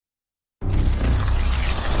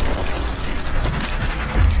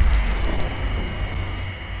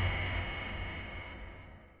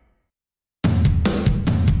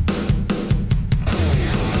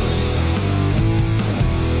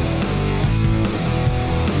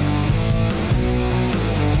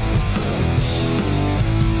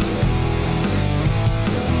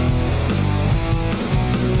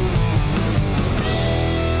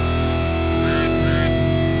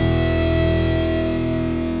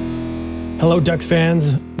Hello, Ducks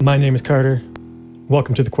fans. My name is Carter.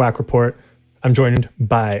 Welcome to the Quack Report. I'm joined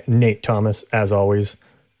by Nate Thomas, as always.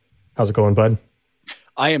 How's it going, bud?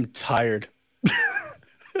 I am tired.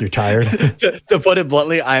 You're tired? to put it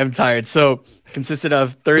bluntly, I am tired. So it consisted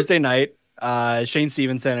of Thursday night, Shane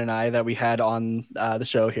Stevenson and I that we had on the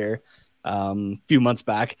show here a few months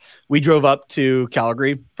back. We drove up to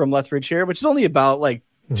Calgary from Lethbridge here, which is only about like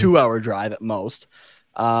 2-hour drive at most.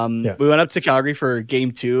 We went up to Calgary for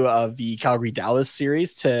game 2 of the Calgary Dallas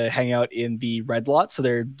series to hang out in the red lot. So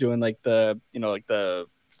they're doing like the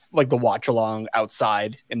watch along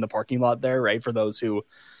outside in the parking lot there, right? For those who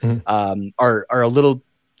are a little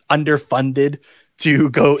underfunded to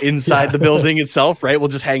go inside the building itself, right? We'll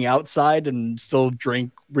just hang outside and still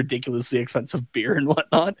drink ridiculously expensive beer and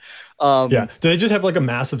whatnot. Do they just have like a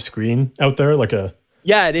massive screen out there, like a?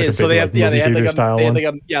 Yeah, it is. So they have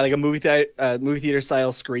like a movie theater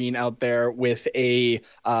style screen out there with a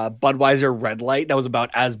Budweiser red light that was about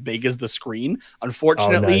as big as the screen.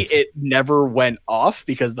 Unfortunately, it never went off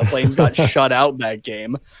because the Flames got shut out that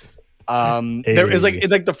game. There is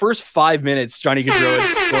like the first 5 minutes, Johnny Gaudreau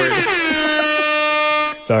had scored.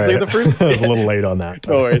 Sorry, I was a little late on that.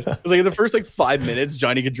 No worries. It was like the first 5 minutes,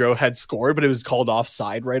 Johnny Gaudreau had scored, but it was called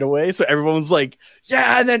offside right away. So everyone was like,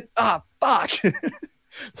 "Yeah," and then fuck.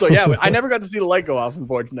 So yeah, I never got to see the light go off,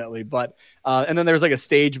 unfortunately. But and then there was like a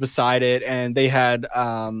stage beside it, and they had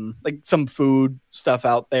like some food stuff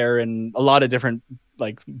out there, and a lot of different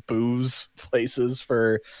like booze places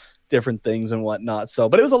for different things and whatnot. So,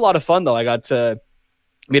 but it was a lot of fun though. I got to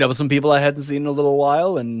meet up with some people I hadn't seen in a little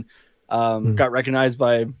while, and got recognized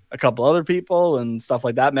by a couple other people and stuff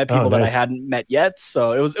like that. Met people that I hadn't met yet.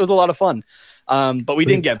 So it was a lot of fun. But we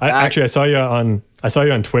didn't get back. Actually, I saw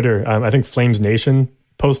you on Twitter. I think Flames Nation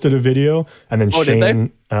posted a video, and then Shane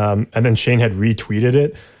had retweeted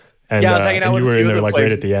it. And, I was hanging out with you a were few in of there the like Flames.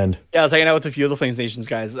 right at the end. Yeah, I was hanging out with a few of the Flames Nations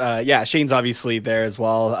guys. Shane's obviously there as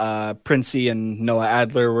well. Princey and Noah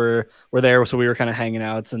Adler were there, so we were kind of hanging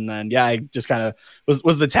out. And then I just kind of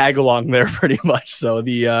was the tag along there pretty much. So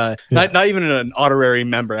the not even an honorary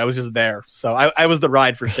member, I was just there. So I was the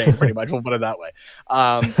ride for Shane pretty much. We'll put it that way.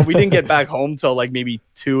 But we didn't get back home till like maybe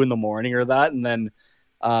 2 a.m. or that, and then.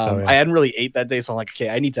 I hadn't really ate that day, so I'm like, okay,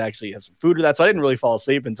 I need to actually have some food or that. So I didn't really fall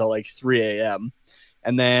asleep until like 3 a.m.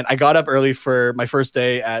 And then I got up early for my first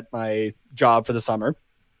day at my job for the summer,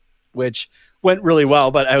 which went really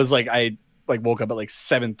well. But I was like, I woke up at like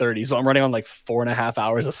 7:30, so I'm running on like 4.5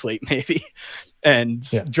 hours of sleep maybe, and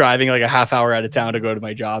driving like a half hour out of town to go to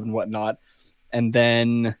my job and whatnot. And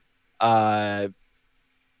then, then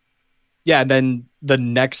the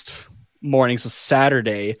next morning, so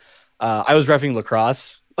Saturday. I was reffing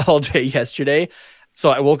lacrosse all day yesterday. So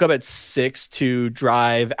I woke up at 6 to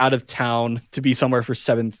drive out of town to be somewhere for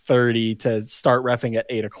 7:30 to start reffing at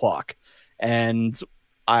 8 o'clock. And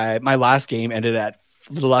my last game ended at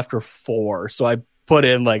a little after 4. So I put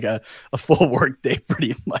in like a full work day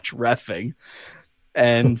pretty much reffing.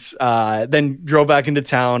 And then drove back into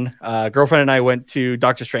town. Girlfriend and I went to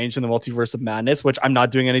Doctor Strange in the Multiverse of Madness, which I'm not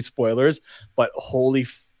doing any spoilers, but holy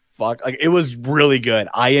fuck, like it was really good.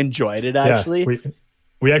 I enjoyed it actually.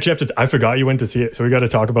 We actually have to. I forgot you went to see it, so we got to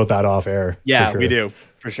talk about that off air. Yeah, we do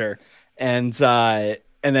for sure. And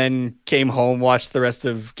then came home, watched the rest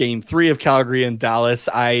of Game 3 of Calgary and Dallas.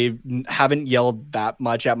 I haven't yelled that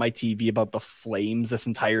much at my TV about the Flames this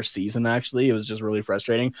entire season. Actually, it was just really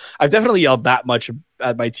frustrating. I've definitely yelled that much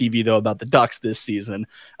at my TV though about the Ducks this season,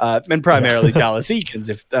 and primarily Dallas Eakins,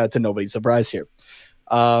 if to nobody's surprise here.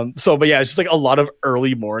 It's just like a lot of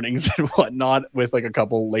early mornings and whatnot with like a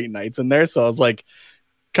couple late nights in there. So I was like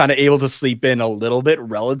kind of able to sleep in a little bit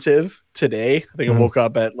relative today. I think I woke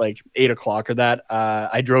up at like 8 o'clock or that.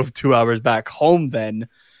 I drove 2 hours back home then,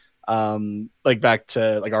 back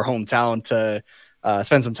to like our hometown to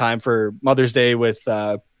spend some time for Mother's Day with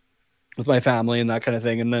my family and that kind of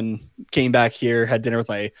thing. And then came back here, had dinner with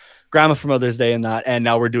my grandma for Mother's Day and that. And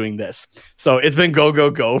now we're doing this. So it's been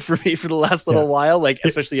go for me for the last little while, like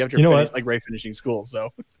especially after finishing school.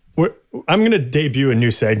 So I'm going to debut a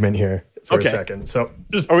new segment here for a second. So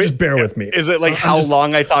just bear with me. Is it like how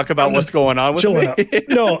long I talk about what's going on with me?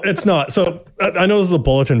 No, it's not. So I know this is a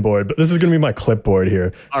bulletin board, but this is going to be my clipboard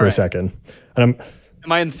here for a second. And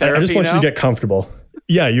am I in therapy I just want you to get comfortable.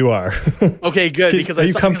 Yeah, you are. Okay, good. Because are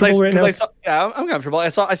you comfortable right now? I'm comfortable. I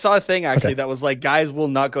saw a thing actually that was like, guys will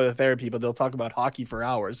not go to therapy, but they'll talk about hockey for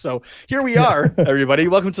hours. So here we are, everybody.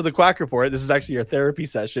 Welcome to the Quack Report. This is actually your therapy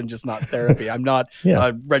session, just not therapy. I'm not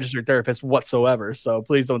a registered therapist whatsoever. So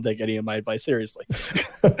please don't take any of my advice seriously.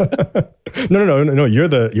 No. You're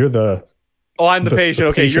the Oh, I'm the patient.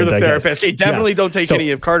 Okay, you're the therapist. Okay, definitely don't take So-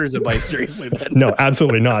 any of Carter's advice seriously then. No,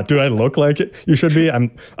 absolutely not. Do I look like it? You should be.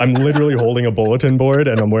 I'm literally holding a bulletin board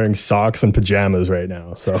and I'm wearing socks and pajamas right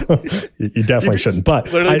now. So you definitely shouldn't.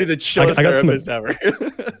 But Literally be the chillest therapist ever.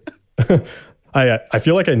 I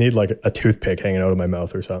feel like I need like a toothpick hanging out of my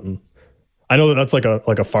mouth or something. I know that's like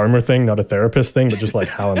a farmer thing, not a therapist thing, but just like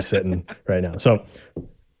how I'm sitting right now. So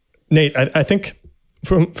Nate, I think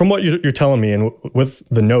from what you're telling me and with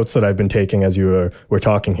the notes that I've been taking as you were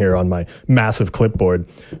talking here on my massive clipboard,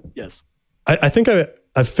 yes, I think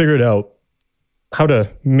I've figured out how to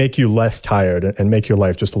make you less tired and make your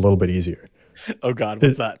life just a little bit easier. Oh God,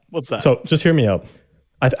 what's that? What's that? So just hear me out.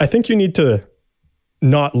 I think you need to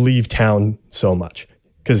not leave town so much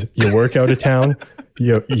because you work out of town,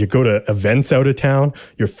 you go to events out of town,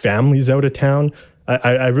 your family's out of town.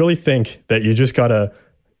 I really think that you just gotta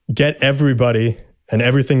get everybody and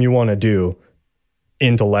everything you want to do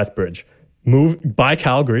into Lethbridge. Buy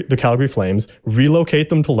the Calgary Flames, relocate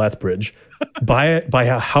them to Lethbridge, buy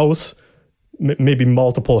a house, maybe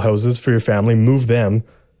multiple houses for your family, move them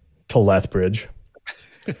to Lethbridge,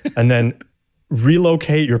 and then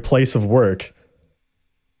relocate your place of work.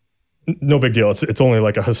 No big deal. It's only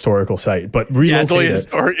like a historical site, but relocate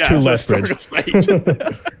to Lethbridge.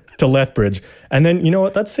 To Lethbridge. And then, you know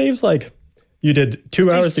what? That saves like, you did 2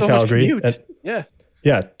 hours to Calgary.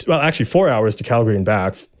 Yeah. Well, actually 4 hours to Calgary and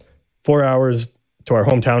back, 4 hours to our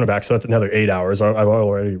hometown and back. So that's another 8 hours. I've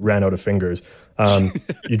already ran out of fingers.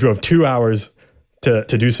 You drove 2 hours to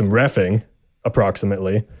do some reffing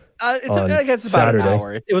approximately. I guess it's about an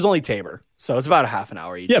hour. It was only Tabor. So it's about a half an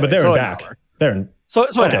hour each. Yeah, but there and back. So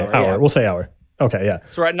an hour. Yeah. We'll say hour. Okay, yeah.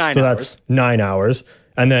 So we're at 9 hours. So that's 9 hours.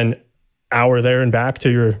 And then hour there and back to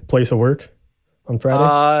your place of work on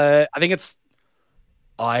Friday? I think it's...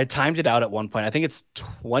 I timed it out at one point. I think it's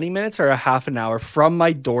 20 minutes or a half an hour from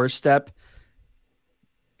my doorstep,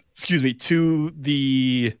 to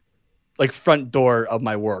the front door of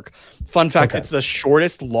my work. Fun fact, It's the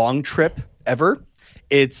shortest long trip ever.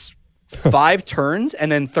 It's 5 turns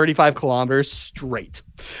and then 35 kilometers straight.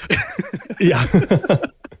 Yeah.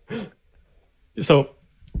 So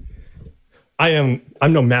I'm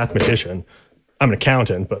no mathematician. I'm an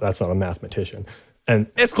accountant, but that's not a mathematician. And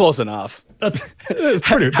it's close enough. It's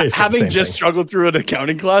pretty basic. Having just struggled through an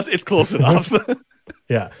accounting class, it's close enough.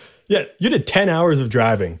 Yeah. You did 10 hours of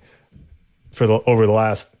driving over the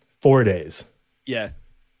last 4 days. Yeah.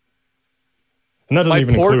 And that doesn't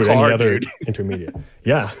even include any other intermediate.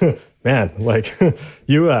 Yeah. Man, like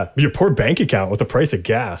your poor bank account with the price of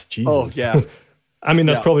gas. Jesus. Oh, yeah. I mean,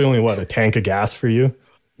 that's probably only a tank of gas for you,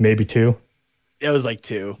 maybe 2. It was like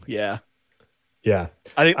 2. Yeah. Yeah.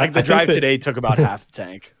 I think the drive today took about half the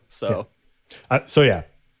tank. So,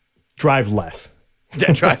 drive less.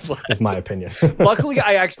 Yeah, drive less. Is my opinion. Luckily,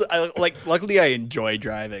 I enjoy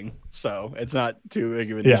driving, so it's not too big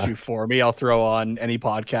of an issue for me. I'll throw on any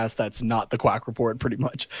podcast that's not the Quack Report, pretty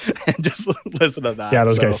much, and just listen to that. Yeah,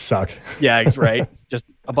 those guys suck. Yeah, it's right. Just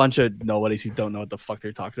a bunch of nobodies who don't know what the fuck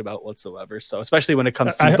they're talking about whatsoever. So, especially when it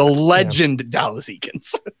comes to the legend Dallas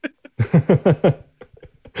Eakins.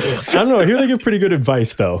 I don't know. I hear they give pretty good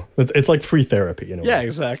advice, though. It's like free therapy, you know. Yeah,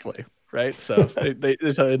 exactly. Right. So they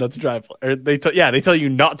tell you not to drive, or they tell you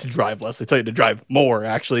not to drive less. They tell you to drive more,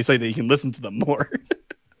 actually, so that you can listen to them more.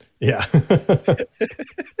 Yeah.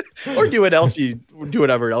 Or do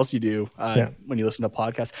whatever else you do when you listen to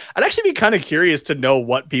podcasts. I'd actually be kind of curious to know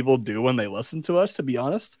what people do when they listen to us, to be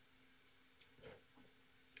honest.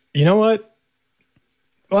 You know what?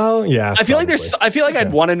 Well, yeah. I feel like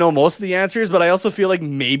I'd want to know most of the answers, but I also feel like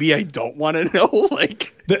maybe I don't want to know.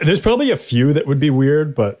 There's probably a few that would be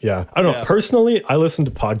weird, but yeah. I don't know. Personally, I listen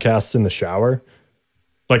to podcasts in the shower.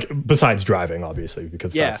 Besides driving, obviously,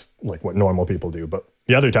 because that's what normal people do. But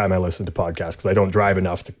the other time I listen to podcasts, because I don't drive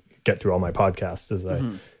enough to get through all my podcasts, is I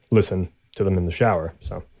listen to them in the shower.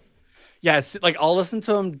 So yeah, it's I'll listen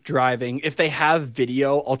to them driving. If they have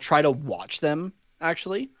video, I'll try to watch them,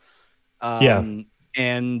 actually.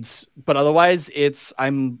 But otherwise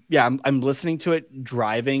I'm listening to it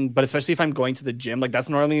driving, but especially if I'm going to the gym, that's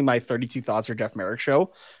normally my 32 Thoughts or Jeff Merrick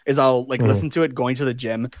show, is I'll listen to it going to the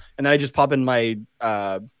gym, and then I just pop in my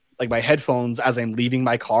my headphones as I'm leaving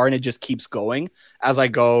my car, and it just keeps going as I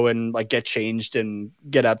go and get changed and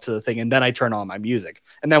get up to the thing, and then I turn on my music,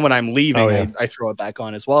 and then when I'm leaving, I throw it back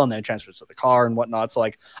on as well, and then it transfers to the car and whatnot. So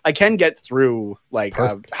I can get through a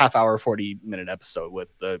half hour, 40-minute episode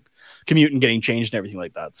with the commute and getting changed and everything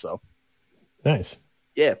like that. So nice.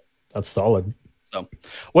 Yeah, that's solid. So,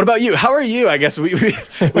 what about you? How are you? I guess we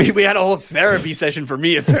had a whole therapy session for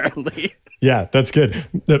me, apparently. Yeah, that's good.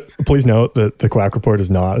 Please note that the Quack Report is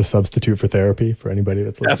not a substitute for therapy for anybody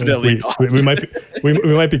that's listening. Definitely not.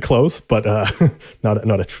 We might be close, but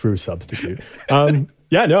not a true substitute.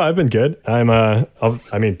 Yeah, no, I've been good. I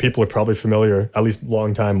mean, people are probably familiar, at least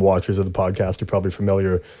longtime watchers of the podcast are probably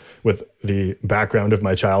familiar with the background of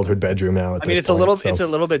my childhood bedroom now. It's a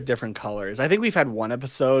little bit different colors. I think we've had one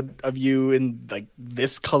episode of you in like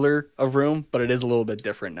this color of room, but it is a little bit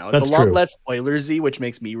different now. It's a lot less Oilersy, which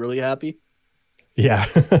makes me really happy. Yeah.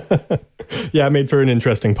 Yeah, it made for an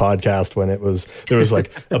interesting podcast when there was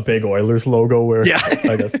like a big Oilers logo where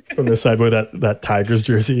I guess from this side where that Tigers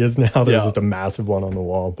jersey is now, there's just a massive one on the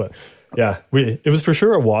wall. But yeah, it was for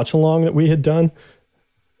sure a watch along that we had done.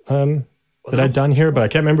 That I'd done here, but I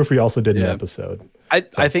can't remember if we also did an episode. I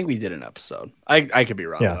think we did an episode. I could be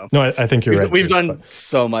wrong though. No, I think you're right. We've done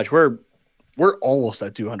so much. We're almost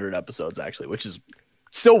at 200 episodes actually, which is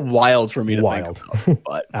still wild for me to think about.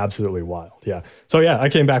 But absolutely wild. Yeah. So yeah, I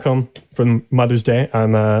came back home from Mother's Day.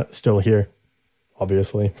 I'm still here,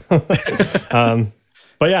 obviously. But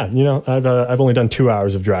yeah, I've only done 2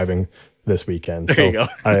 hours of driving this weekend. There you go.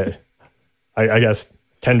 I guess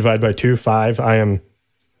 10 divided by 2, 5. I am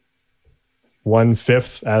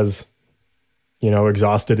 1/5 as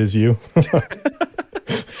exhausted as you.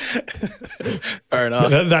 Fair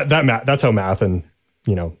enough. That's how math and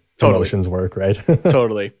emotions work, right?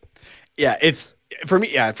 Totally. Yeah, it's for me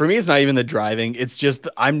it's not even the driving. It's just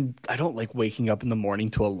I don't like waking up in the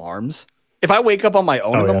morning to alarms. If I wake up on my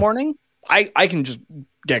own in the morning, I can just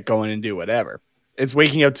get going and do whatever. It's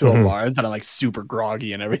waking up to alarms and I'm like super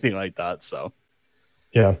groggy and everything like that. So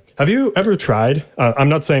yeah. Have you ever tried, I'm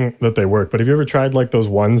not saying that they work, but have you ever tried like those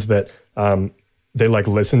ones that they like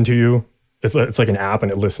listen to you? It's like an app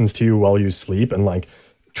and it listens to you while you sleep and like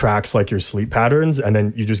tracks like your sleep patterns, and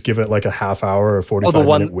then you just give it like a half hour or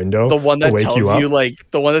 45-minute window. The one that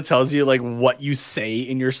tells you like what you say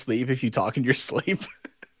in your sleep if you talk in your sleep.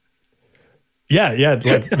 Yeah.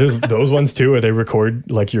 Like there's those ones too, where they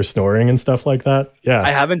record like your snoring and stuff like that. Yeah.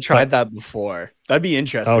 I haven't tried that before. That'd be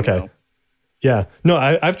interesting. Okay. Though. Yeah. No,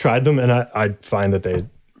 I've tried them and I find that they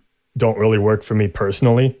don't really work for me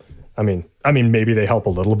personally. I mean, maybe they help a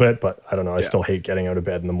little bit, but I don't know. I still hate getting out of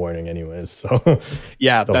bed in the morning anyways. So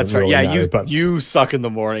yeah, that's right. Really yeah, matter, you suck in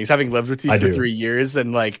the mornings. Having lived with you for 3 years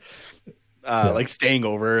and like staying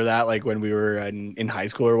over that, like when we were in high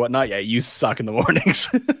school or whatnot. Yeah, you suck in the mornings.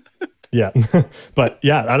 Yeah. But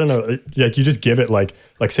yeah, I don't know. Like you just give it like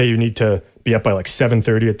say you need to be up by like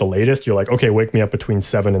 7:30 at the latest. You're like, okay, wake me up between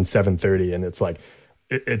 7 and 7:30. And it's like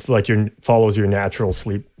follows your natural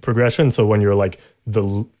sleep progression. So when you're like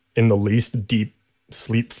in the least deep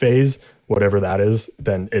sleep phase, whatever that is,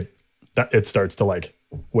 then it starts to like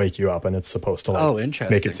wake you up and it's supposed to like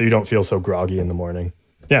make it so you don't feel so groggy in the morning.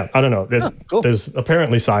 Yeah. I don't know. Cool. There's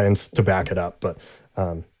apparently science to back it up, but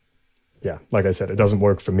yeah, like I said, it doesn't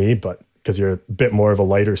work for me, but because you're a bit more of a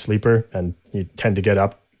lighter sleeper and you tend to get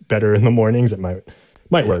up better in the mornings, it might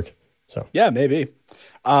work. So yeah, maybe.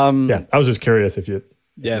 Yeah, I was just curious if you'd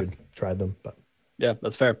tried them, but yeah,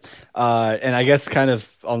 that's fair. And I guess kind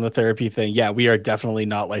of on the therapy thing, yeah, we are definitely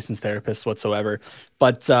not licensed therapists whatsoever.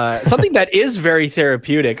 But something that is very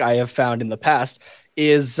therapeutic, I have found in the past,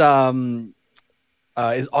 is online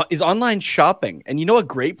shopping. And a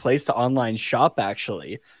great place to online shop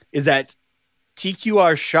actually is at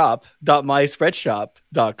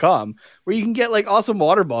tqrshop.myspreadshop.com, where you can get like awesome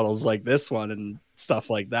water bottles like this one and stuff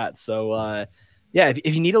like that. So yeah,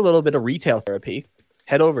 if you need a little bit of retail therapy,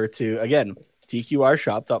 head over to, again,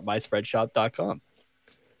 tqrshop.myspreadshop.com.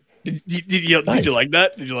 Did you like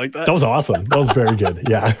that? Did you like that? That was awesome. That was very good.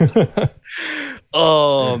 Yeah.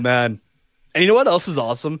 Oh man. And you know what else is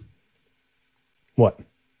awesome? What?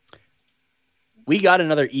 We got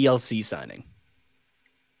another ELC signing.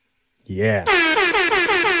 Yeah.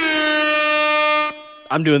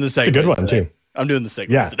 I'm doing the segment. It's a good one today. too. I'm doing the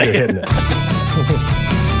segment today. You're hitting it.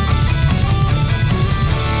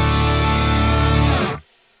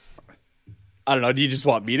 I don't know. Do you just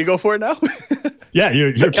want me to go for it now? Yeah,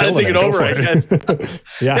 you're kind of taking over, I guess.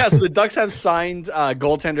 Yeah. So the Ducks have signed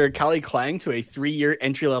goaltender Kelly Klang to a 3-year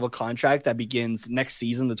entry-level contract that begins next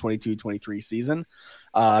season, the 22-23 season.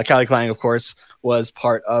 Kelly Klang, of course, was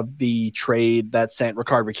part of the trade that sent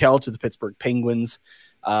Rickard Rakell to the Pittsburgh Penguins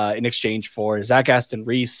in exchange for Zach Aston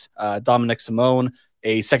Reese, Dominic Simone,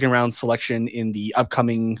 a second-round selection in the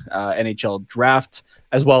upcoming NHL draft,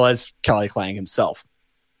 as well as Kelly Klang himself.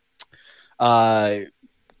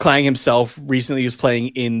 Klang himself recently was playing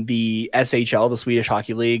in the SHL, the Swedish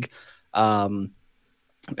Hockey League.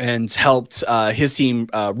 and helped his team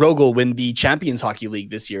Rogel win the Champions Hockey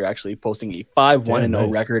League this year, actually posting a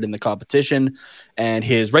 5-1-0 record in the competition. And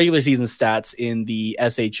his regular season stats in the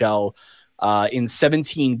SHL in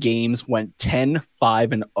 17 games went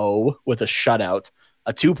 10-5-0 with a shutout,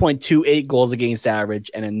 a 2.28 goals against average,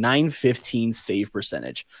 and a 915 save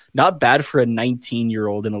percentage. Not bad for a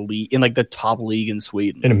 19-year-old in a league, in like the top league in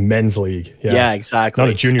Sweden. In a men's league. Yeah, exactly. Not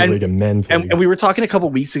a junior league, a men's league. And we were talking a couple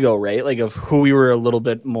weeks ago, right? Like of who we were a little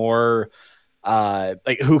bit more,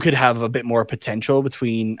 like who could have a bit more potential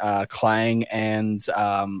between Klang and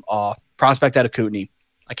prospect out of Kootenay.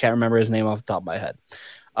 I can't remember his name off the top of my head.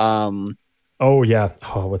 Oh yeah.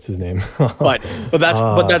 Oh, what's his name? but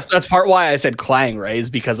that's part why I said Klang, right?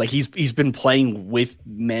 Is because like he's been playing with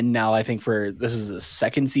men now. I think this is his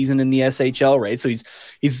second season in the SHL, right? So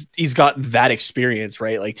he's got that experience,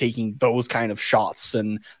 right? Like taking those kind of shots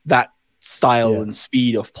and that style and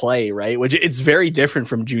speed of play, right? Which it's very different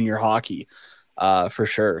from junior hockey, for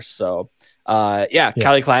sure. So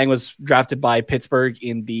Calle Klang was drafted by Pittsburgh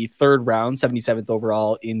in the 3rd round, 77th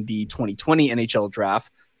overall in the 2020 NHL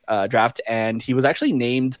draft, and he was actually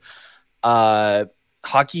named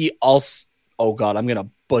Hockey Alls. Oh God, I'm gonna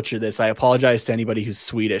butcher this. I apologize to anybody who's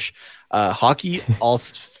Swedish. Hockey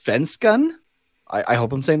Allsvenskan. I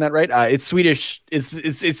hope I'm saying that right. It's Swedish.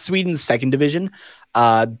 It's Sweden's 2nd division.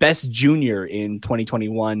 Best junior in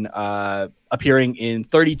 2021, appearing in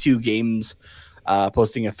 32 games,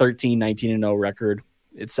 posting a 13-19-0 record.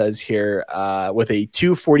 It says here with a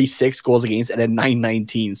 246 goals against and a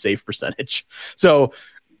 919 save percentage. So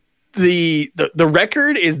the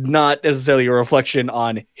record is not necessarily a reflection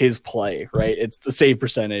on his play, right? It's the save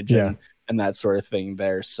percentage and that sort of thing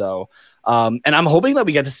there. So, and I'm hoping that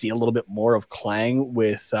we get to see a little bit more of Klang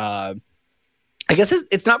with, I guess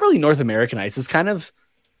it's not really North American ice. It's kind of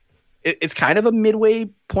a midway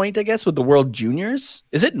point, I guess, with the World Juniors.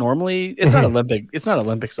 Is it normally? It's not Olympic. It's not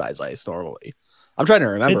Olympic size ice normally. I'm trying to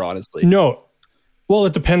remember, honestly. No. Well,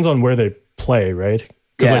 it depends on where they play, right?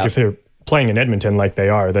 Because like if they're playing in Edmonton like they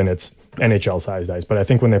are, then it's NHL sized ice. But I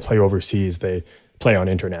think when they play overseas, they play on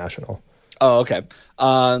international. Oh, okay.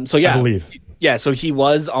 So yeah, I believe. Yeah, so he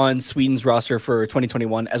was on Sweden's roster for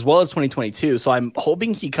 2021 as well as 2022. So I'm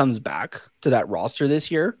hoping he comes back to that roster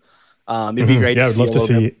this year. It'd be great. I'd love to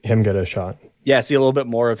see him get a shot. Yeah, see a little bit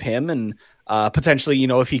more of him, and potentially,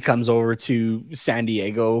 if he comes over to San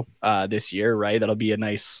Diego this year, right? That'll be a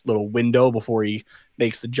nice little window before he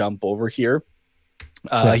makes the jump over here.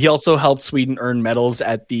 He also helped Sweden earn medals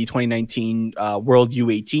at the 2019 World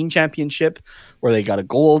U18 Championship, where they got a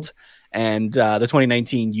gold, and the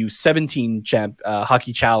 2019 U17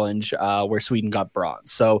 Hockey Challenge, where Sweden got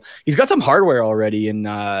bronze. So he's got some hardware already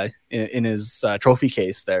in his trophy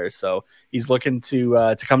case there. So he's looking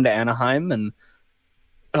to come to Anaheim and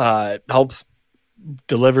help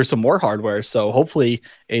deliver some more hardware. So hopefully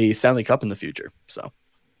a Stanley Cup in the future. So.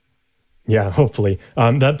 Yeah, hopefully.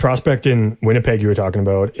 That prospect in Winnipeg you were talking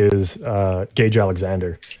about is Gage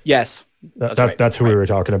Alexander. Yes. That's who we were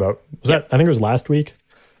talking about. Was that? I think it was last week.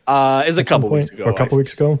 It was a couple weeks ago. Or a couple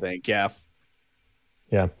weeks ago? I think, yeah.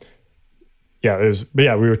 Yeah. Yeah, it was. But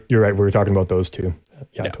yeah, you're right. We were talking about those two.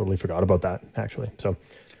 Yeah, I totally forgot about that, actually. So,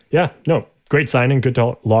 yeah, no, great signing. Good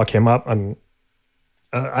to lock him up.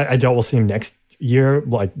 I doubt we'll see him next year,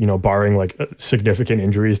 like, barring like significant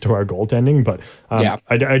injuries to our goaltending. But I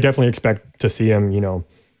definitely expect to see him,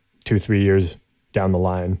 2-3 years down the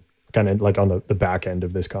line, kind of like on the back end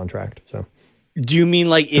of this contract. So, do you mean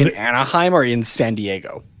like in Anaheim or in San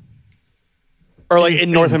Diego? Or like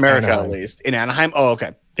in North America, Anaheim. At least? In Anaheim? Oh,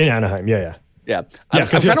 okay. In Anaheim, yeah. Yeah,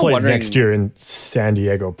 because he'll play next year in San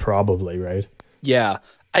Diego, probably, right? Yeah.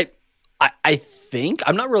 I think,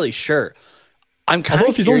 I'm not really sure. I'm kind of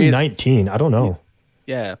if he's only 19, I don't know.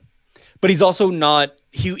 Yeah. But he's also not,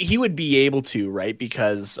 he would be able to, right?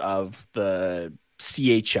 Because of the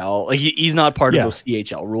CHL. Like he's not part of those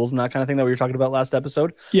CHL rules and that kind of thing that we were talking about last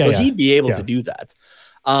episode. So he'd be able to do that.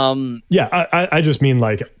 I just mean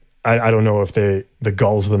like, I don't know if the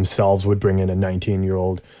Gulls themselves would bring in a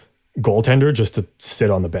 19-year-old goaltender just to sit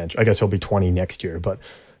on the bench. I guess he'll be 20 next year, but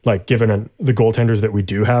like given the goaltenders that we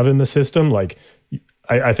do have in the system, like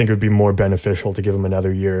I think it would be more beneficial to give him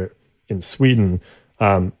another year in Sweden,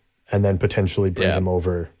 and then potentially bring him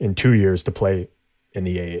over in 2 years to play in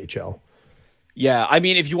the AHL. Yeah, I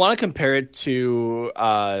mean, if you want to compare it to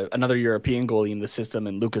another European goalie in the system,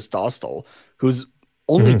 and Lucas Dostal, who's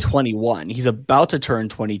only 21, he's about to turn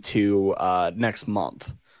 22 next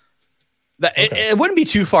month. It wouldn't be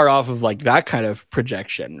too far off of like that kind of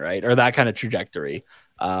projection, right? Or that kind of trajectory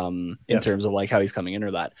in terms of like how he's coming in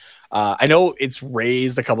or that. I know it's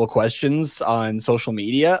raised a couple of questions on social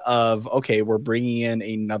media of, okay, we're bringing in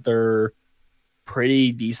another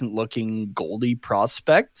pretty decent looking goalie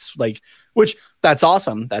prospect, like, which that's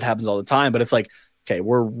awesome. That happens all the time, but it's like, okay,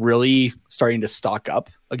 we're really starting to stock up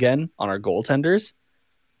again on our goaltenders.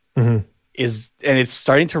 And it's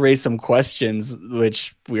starting to raise some questions,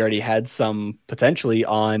 which we already had some potentially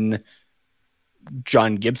on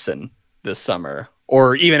John Gibson this summer,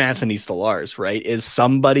 or even Anthony Stolarz, right? Is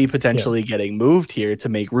somebody potentially getting moved here to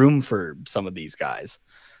make room for some of these guys?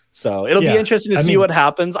 So it'll be interesting to see what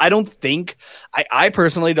happens. I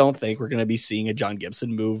personally don't think we're going to be seeing a John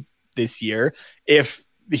Gibson move this year. If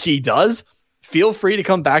he does, feel free to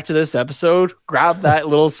come back to this episode, grab that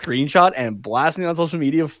little screenshot and blast me on social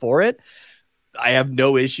media for it. I have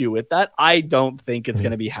no issue with that. I don't think it's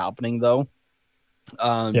going to be happening though.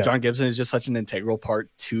 John Gibson is just such an integral part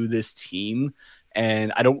to this team.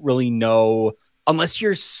 And I don't really know, unless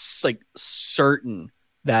you're like certain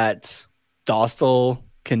that Dostal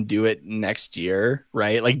can do it next year,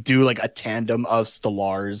 right? Like do like a tandem of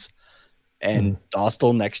Stolarz and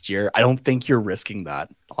Dostal next year. I don't think you're risking that,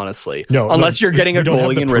 honestly. No, unless you're getting a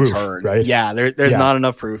goalie in return. Right? Yeah, there's not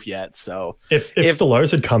enough proof yet. So if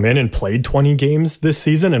Stolarz had come in and played 20 games this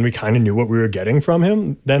season and we kind of knew what we were getting from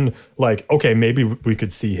him, then like, okay, maybe we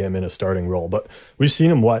could see him in a starting role. But we've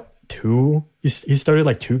seen him, he started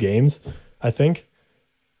like 2 games, I think,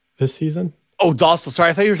 this season. Oh, Dostal.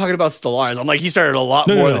 Sorry, I thought you were talking about Stolarz. I'm like, he started a lot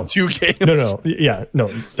more than 2 games.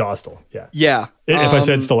 Dostal. Yeah. If I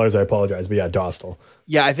said Stolarz, I apologize, but Dostal.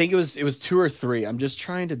 Yeah, I think it was 2 or 3. I'm just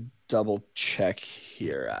trying to double check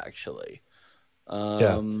here, actually.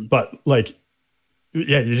 But like, you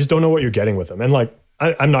just don't know what you're getting with him, and like,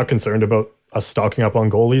 I'm not concerned about us stocking up on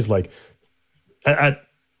goalies. Like,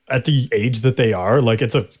 at the age that they are, like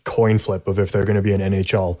it's a coin flip of if they're going to be an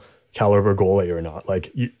NHL caliber goalie or not.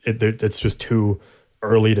 Like it's just too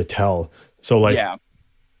early to tell. So like,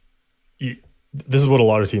 this is what a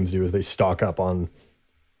lot of teams do, is they stock up on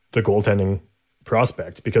the goaltending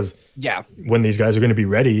prospects, because when these guys are going to be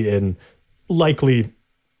ready in likely,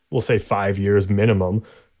 we'll say 5 years minimum,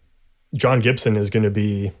 John Gibson is going to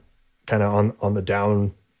be kind of on the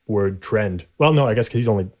downward trend. Well, no, I guess because he's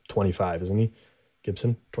only 25, isn't he?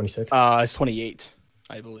 Gibson, 26? It's 28,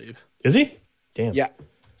 I believe. Is he? Damn. Yeah.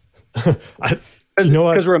 You know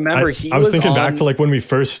what? Because remember, I was thinking back to like when we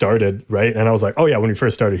first started, right? And I was like, oh yeah, when we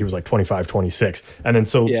first started, he was like 25, 26. And then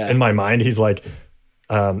in my mind, he's like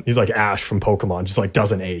Ash from Pokemon, just like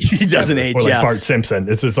doesn't age. He doesn't age, or like Bart Simpson.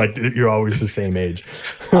 It's just like you're always the same age.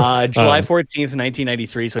 July 14th,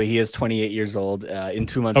 1993. So he is 28 years old. In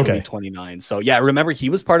 2 months, he'll be 29. So yeah, remember he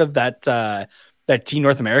was part of that Team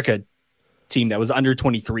North America team that was under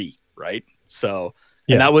 23, right? So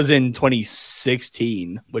and that was in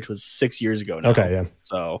 2016, which was 6 years ago now. Okay, yeah.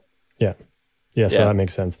 So so that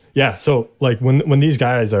makes sense. Yeah, so like when these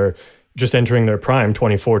guys are just entering their prime,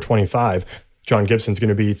 24, 25, John Gibson's going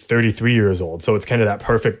to be 33 years old. So it's kind of that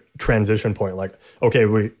perfect transition point. Like, okay,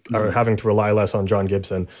 we are having to rely less on John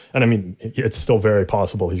Gibson. And I mean, it's still very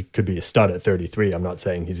possible he could be a stud at 33. I'm not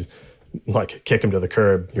saying he's like kick him to the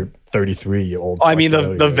curb. You're 33 year old. I mean, the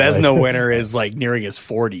Vezina winner is like nearing his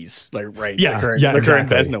 40s, like right? Yeah, the current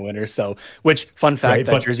Vezina winner. So, which fun fact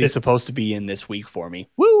that jersey is supposed to be in this week for me.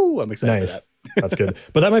 Woo! I'm excited for that. That's good.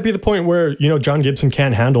 But that might be the point where, John Gibson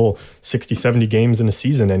can't handle 60, 70 games in a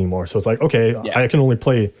season anymore. So it's like, okay, I can only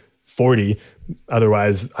play 40.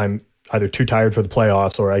 Otherwise, I'm either too tired for the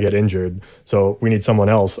playoffs or I get injured. So we need someone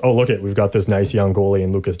else. Oh, look we've got this nice young goalie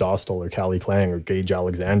in Lucas Dostal or Callie Klang or Gage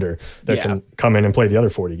Alexander that can come in and play the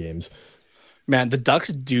other 40 games. Man, the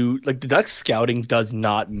Ducks scouting does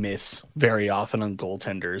not miss very often on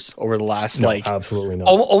goaltenders over the last absolutely not.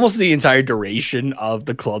 Almost the entire duration of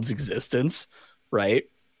the club's existence, right?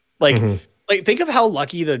 Like think of how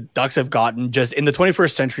lucky the Ducks have gotten just in the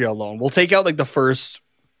 21st century alone. We'll take out like the first.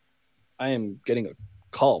 I am getting a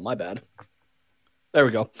call. My bad. There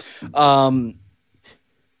we go. I'll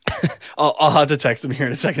have to text him here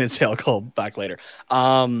in a second and say I'll call back later.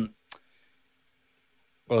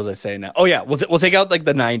 What was I saying now? Oh yeah, we'll take out like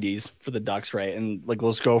the 90s for the Ducks, right? And like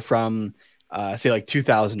we'll just go from say like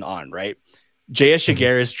 2000 on, right? J.S.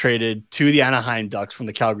 Jaguar is traded to the Anaheim Ducks from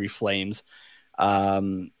the Calgary Flames.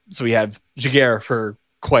 So we have Jaguar for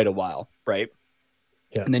quite a while, right?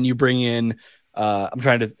 Yeah. And then you bring in I'm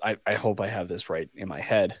trying to I hope I have this right in my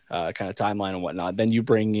head, kind of timeline and whatnot. Then you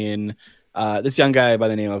bring in this young guy by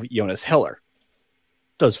the name of Jonas Hiller.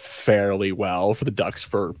 Does fairly well for the Ducks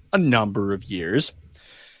for a number of years.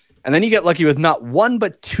 And then you get lucky with not one,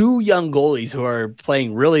 but two young goalies who are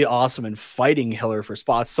playing really awesome and fighting Hiller for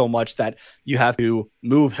spots so much that you have to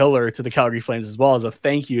move Hiller to the Calgary Flames as well as a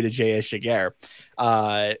thank you to J.S. Jaguar.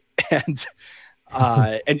 And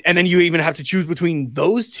then you even have to choose between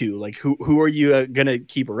those two. Like, who are you going to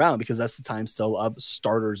keep around? Because that's the time still of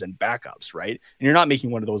starters and backups, right? And you're not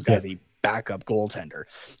making one of those guys a backup goaltender.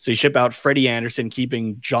 So you ship out Freddie Anderson,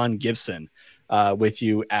 keeping John Gibson with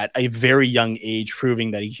you at a very young age,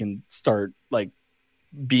 proving that he can start like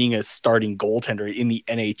being a starting goaltender in the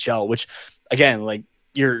NHL, which again, like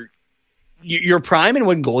your prime and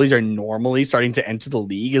when goalies are normally starting to enter the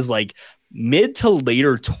league is like mid to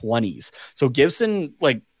later 20s. So Gibson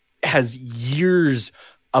like has years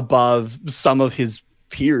above some of his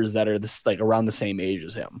peers that are this like around the same age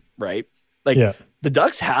as him, right? Like the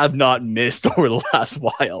Ducks have not missed over the last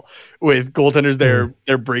while with goaltenders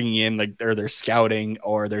they're bringing in, like they're scouting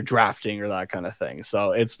or they're drafting or that kind of thing.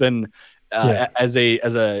 So it's been as a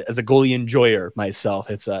goalie enjoyer myself,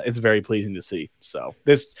 it's very pleasing to see. So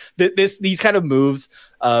these kind of moves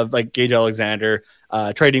of like Gage Alexander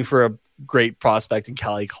trading for a great prospect in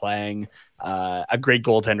Callie Klang, a great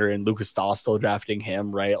goaltender in Lucas Dostal, drafting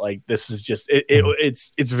him, right? Like this is just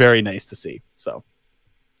it's very nice to see. So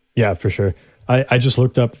yeah, for sure. I just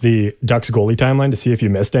looked up the Ducks goalie timeline to see if you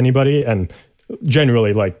missed anybody, and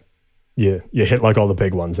generally, like, you hit like all the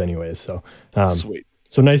big ones anyways. So sweet.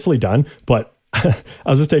 So nicely done. But I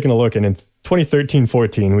was just taking a look, and in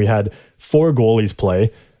 2013-14, we had 4 goalies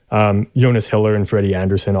play. Jonas Hiller and Freddie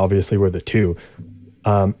Anderson obviously were the 2.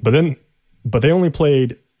 But they only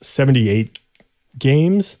played 78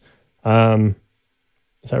 games. Is that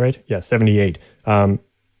right? Yeah, 78.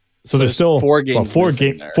 So there's still 4 games, 4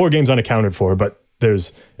 games unaccounted for, but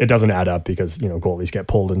it doesn't add up because, goalies get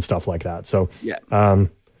pulled and stuff like that. So,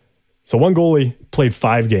 so one goalie played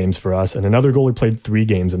 5 games for us and another goalie played 3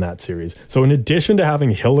 games in that series. So in addition to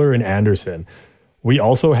having Hiller and Anderson, we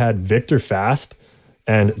also had Victor Fast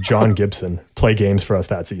and John Gibson play games for us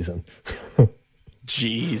that season.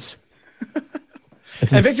 Jeez.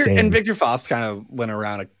 And Victor Fast kind of went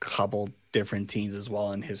around a couple different teams as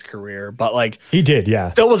well in his career, but like he did,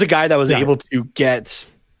 yeah. Still was a guy that was able to get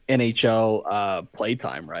NHL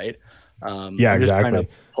playtime, right? I'm just exactly. trying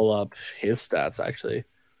to pull up his stats actually.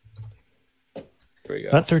 Here we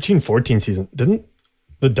go. That 13-14 season, didn't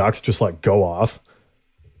the Ducks just like go off?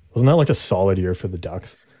 Wasn't that like a solid year for the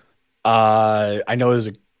Ducks? I know it was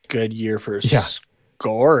a good year for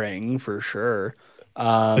scoring for sure.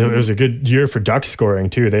 It was a good year for Ducks scoring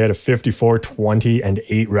too. They had a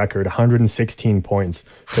 54-20-8 record, 116 points,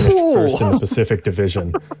 finished first in the Pacific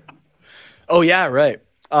Division. Oh yeah, right.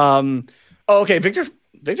 Okay,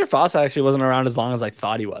 Victor Foss actually wasn't around as long as I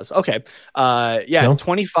thought he was. Okay. No?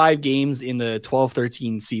 25 games in the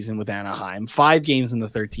 12-13 season with Anaheim, 5 games in the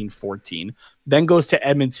 13-14, then goes to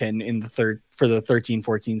Edmonton in the for the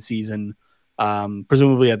 13-14 season.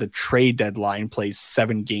 Presumably at the trade deadline, plays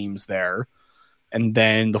 7 games there. And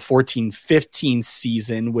then the 14-15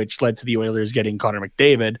 season, which led to the Oilers getting Connor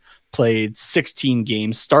McDavid, played 16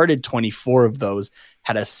 games, started 24 of those,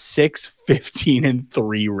 had a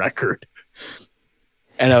 6-15-3 record.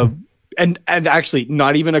 And actually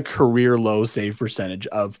not even a career low save percentage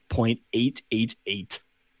of .888.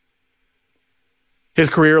 His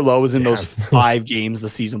career low was in those 5 games the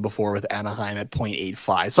season before with Anaheim at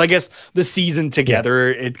 .85. So I guess the season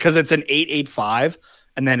together, because it's an 8.85,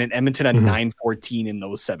 and then in Edmonton at 9.14 in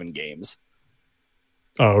those 7 games.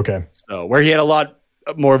 Oh, okay. So where he had a lot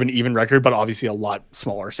more of an even record, but obviously a lot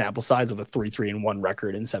smaller sample size of a 3-3-1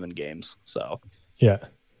 record in 7 games. So yeah.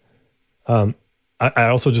 I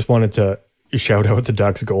also just wanted to shout out the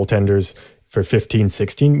Ducks goaltenders for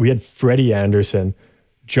 15-16. We had Freddie Anderson,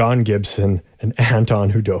 John Gibson, and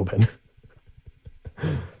Anton Hudobin.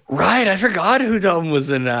 Right. I forgot Hudobin was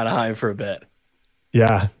in Anaheim for a bit.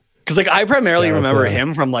 Yeah. Because like I primarily remember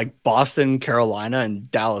him from like Boston, Carolina,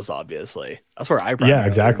 and Dallas. Obviously, that's where I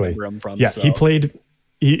primarily remember him from. Yeah, so. He played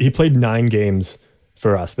 9 games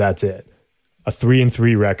for us. That's it. A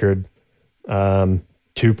 3-3 record,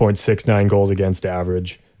 2.69 goals against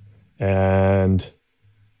average, and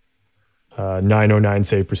 909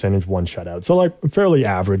 save percentage, 1 shutout. So like fairly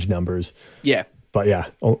average numbers. Yeah, but yeah,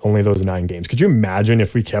 only those 9 games. Could you imagine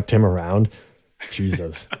if we kept him around?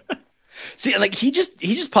 Jesus. See, like he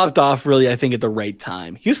just popped off really, I think, at the right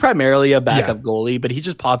time. He was primarily a backup goalie, but he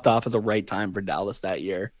just popped off at the right time for Dallas that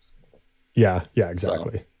year. Yeah,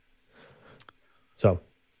 exactly. So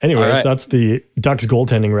anyways, that's the Ducks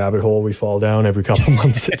goaltending rabbit hole we fall down every couple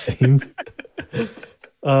months, it seems.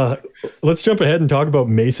 Let's jump ahead and talk about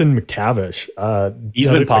Mason McTavish. He's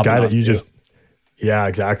been popping a guy off that you too. Yeah,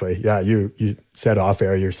 exactly. Yeah, you said off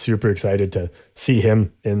air you're super excited to see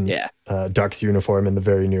him in Ducks uniform in the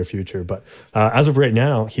very near future. But as of right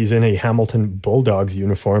now, he's in a Hamilton Bulldogs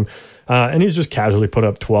uniform, and he's just casually put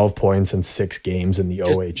up 12 points in 6 games in the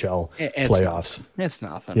OHL playoffs. It's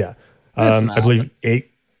nothing. Yeah, I believe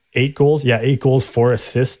eight goals. Yeah, 8 goals, 4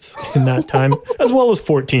 assists in that time, as well as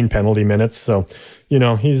 14 penalty minutes. So,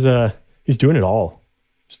 he's doing it all.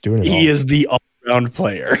 He is the all-round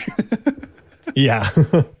player. Yeah,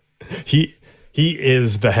 he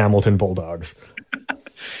is the Hamilton Bulldogs.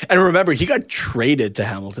 And remember, he got traded to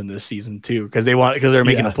Hamilton this season too because they're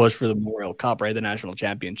making a push for the Memorial Cup, right? The national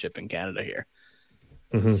championship in Canada here.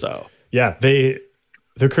 Mm-hmm. So yeah, they're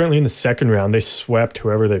currently in the second round. They swept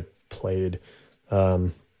whoever they played.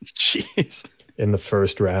 Jeez. In the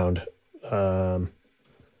first round. Where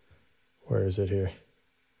is it here?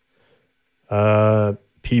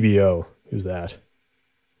 PBO. Who's that?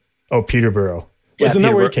 Oh, Peterborough. Yeah, isn't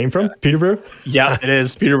that where it came from? Peterborough? Yeah, it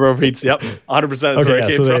is. Peterborough Pete's. Yep. 100% is where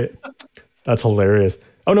it came from. That's hilarious.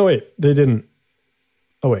 Oh, no, wait. They didn't.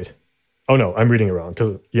 Oh, wait. Oh, no, I'm reading it wrong.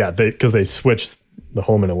 Because they switched the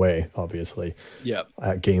home and away, obviously. Yeah.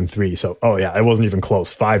 At game 3. So, it wasn't even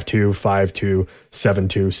close. 5-2, 5-2,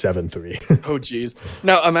 7-2, 7-3. Oh, geez.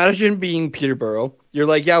 Now, imagine being Peterborough. You're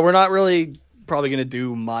like, yeah, we're not really probably going to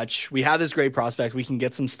do much. We have this great prospect. We can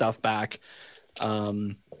get some stuff back.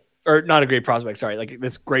 Or not a great prospect, sorry, like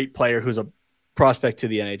this great player who's a prospect to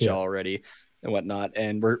the NHL already and whatnot.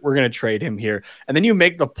 And we're going to trade him here. And then you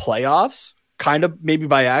make the playoffs kind of maybe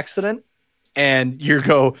by accident. And you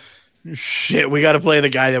go, shit, we got to play the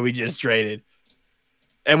guy that we just traded.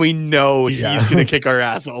 And we know he's going to kick our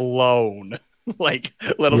ass alone, like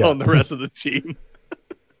let alone the rest of the team.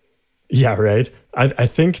 Yeah, right. I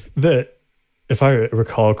think that if I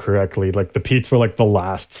recall correctly, like the Petes were like the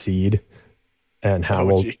last seed. And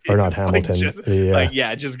Hamilton, or not Hamilton.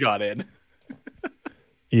 Just got in.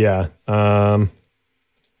 Yeah. No,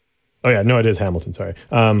 it is Hamilton. Sorry.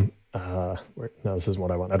 No, this isn't what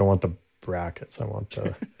I want. I don't want the brackets. I want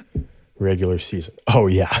the regular season. Oh,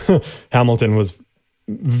 yeah. Hamilton was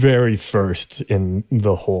very first in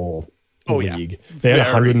the whole league. They had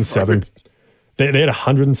 107. They had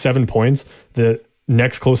 107 points. The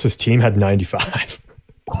next closest team had 95.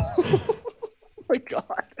 Oh my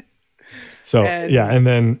God. So,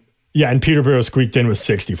 and Peterborough squeaked in with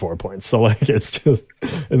 64 points. So, like, it's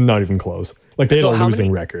not even close. Like, they had a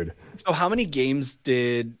losing record. So, how many games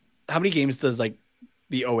does, like,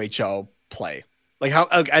 the OHL play? Like, how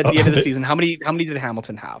at the end of the season, how many did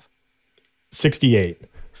Hamilton have? 68.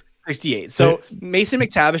 68. So, Mason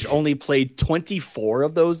McTavish only played 24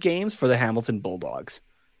 of those games for the Hamilton Bulldogs,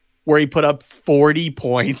 where he put up 40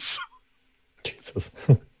 points. Jesus.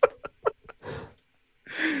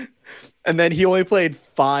 And then he only played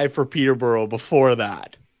 5 for Peterborough before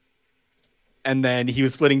that. And then he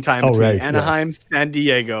was splitting time between Anaheim, San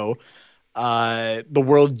Diego, the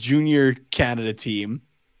World Junior Canada team,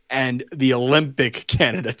 and the Olympic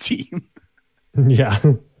Canada team. Yeah.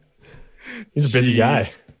 He's a busy guy.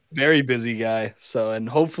 Very busy guy. So, and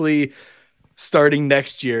hopefully starting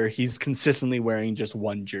next year, he's consistently wearing just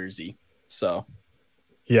one jersey. So,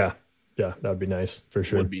 yeah, that would be nice for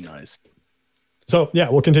sure. Would be nice. So,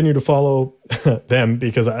 we'll continue to follow them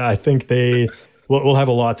because I think we'll have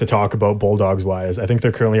a lot to talk about Bulldogs wise. I think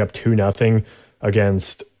they're currently up 2-0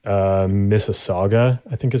 against Mississauga,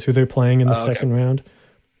 I think is who they're playing in the second round.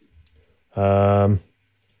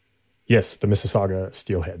 Yes, the Mississauga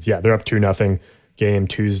Steelheads. Yeah, they're up 2-0 game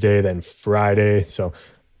Tuesday, then Friday. So,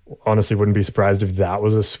 honestly, wouldn't be surprised if that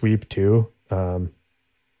was a sweep too.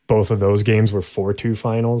 Both of those games were 4-2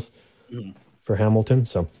 finals for Hamilton.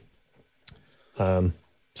 So,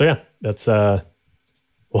 that's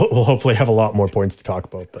we'll hopefully have a lot more points to talk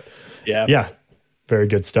about, but very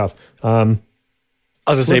good stuff. I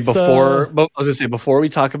was gonna say before we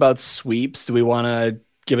talk about sweeps, do we want to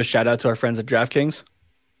give a shout out to our friends at DraftKings?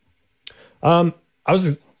 Sure.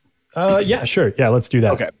 Yeah, let's do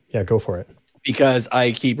that. Okay. Yeah, go for it. Because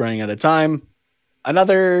I keep running out of time.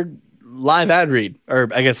 Another live ad read, or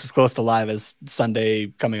I guess as close to live as Sunday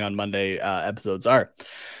coming on Monday episodes are.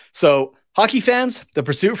 So, hockey fans, the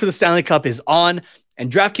pursuit for the Stanley Cup is on, and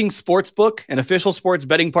DraftKings Sportsbook, an official sports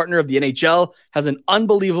betting partner of the NHL, has an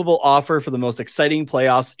unbelievable offer for the most exciting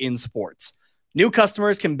playoffs in sports. New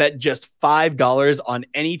customers can bet just $5 on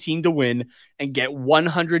any team to win and get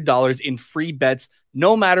 $100 in free bets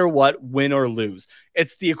no matter what, win or lose.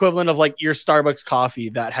 It's the equivalent of like your Starbucks coffee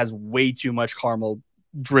that has way too much caramel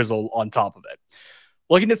drizzle on top of it.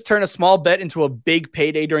 Looking to turn a small bet into a big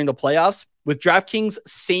payday during the playoffs? With DraftKings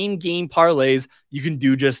same game parlays, you can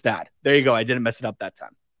do just that. There you go. I didn't mess it up that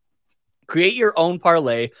time. Create your own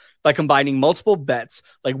parlay by combining multiple bets,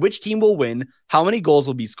 like which team will win, how many goals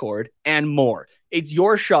will be scored, and more. It's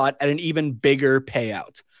your shot at an even bigger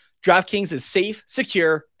payout. DraftKings is safe,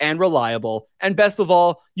 secure, and reliable. And best of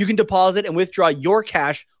all, you can deposit and withdraw your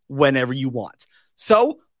cash whenever you want.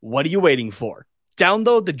 So, what are you waiting for?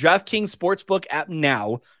 Download the DraftKings Sportsbook app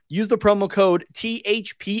now. Use the promo code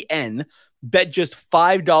THPN. Bet just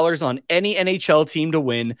 $5 on any NHL team to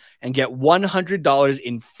win and get $100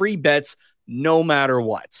 in free bets no matter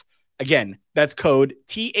what. Again, that's code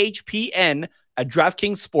THPN at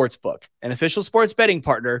DraftKings Sportsbook, an official sports betting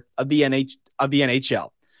partner of the NHL.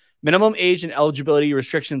 Minimum age and eligibility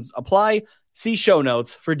restrictions apply. See show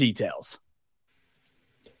notes for details.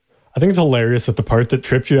 I think it's hilarious that the part that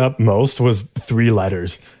tripped you up most was 3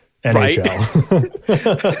 letters. NHL.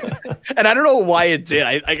 Right? And I don't know why it did.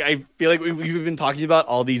 I feel like we've been talking about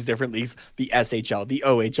all these different leagues, the SHL, the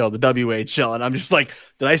OHL, the WHL, and I'm just like,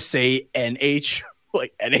 did I say NH?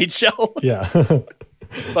 Like NHL? Yeah.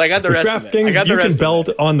 But I got the rest of it. I got the rest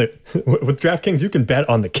With DraftKings, you can bet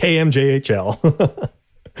on the KMJHL.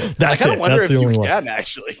 That's I kind of wonder That's if the only you one. can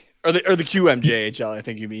actually, or the QMJHL. I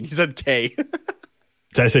think you mean. He said K.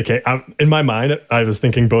 Did I say K? In my mind, I was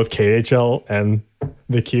thinking both KHL and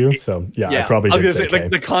the Q. So yeah. I probably did say K.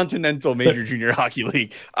 Like the Continental Major Junior Hockey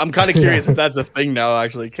League. I'm kind of curious if that's a thing now.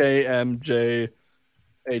 Actually, KMJHL.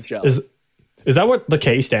 Is that what the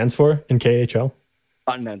K stands for in KHL?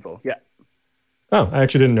 Continental. Yeah. Oh, I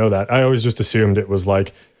actually didn't know that. I always just assumed it was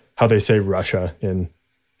like how they say Russia in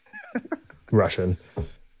Russian.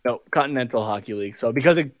 No, Continental Hockey League. So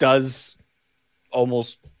because it does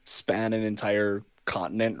almost span an entire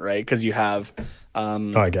continent, right? Because you have,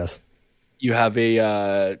 I guess you have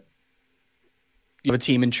a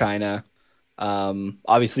team in China,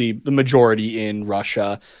 obviously the majority in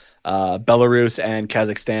Russia, Belarus and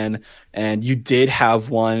Kazakhstan, and you did have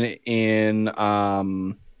one in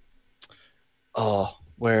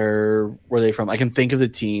where were they from? I can think of the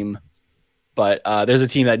team. But there's a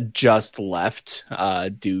team that just left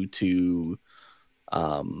due to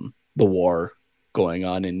the war going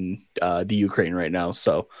on in the Ukraine right now.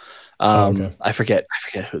 So okay. I forget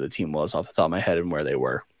who the team was off the top of my head and where they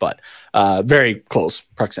were, but very close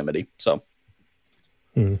proximity. So,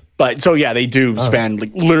 but so yeah, they do span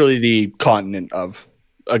like literally the continent of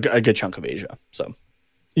a good chunk of Asia. So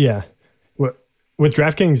yeah, with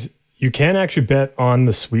DraftKings, you can actually bet on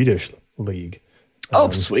the Swedish league. Oh,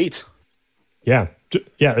 sweet. Yeah.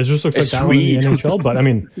 Yeah. It just looks like that one in the NHL, but I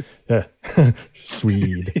mean, yeah.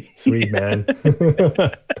 Swede, man.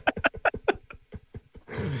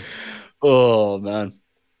 Oh, man.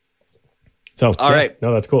 So, all right.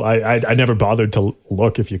 No, that's cool. I never bothered to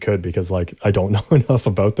look if you could, because like, I don't know enough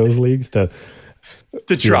about those leagues to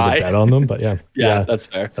try bet on them, but yeah. Yeah, that's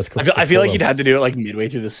fair. That's cool. I feel like you'd have to do it like midway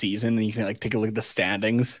through the season and you can like take a look at the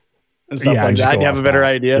standings and stuff like that. You have a better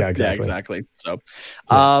idea. Yeah, exactly. Yeah, exactly. So,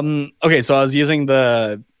 okay. So I was using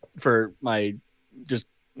for my just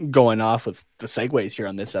going off with the segues here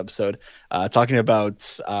on this episode, talking about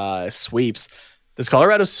sweeps. Does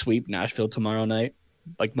Colorado sweep Nashville tomorrow night,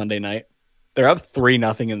 like Monday night? They're up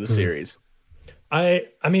 3-0 in the series. I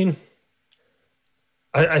mean,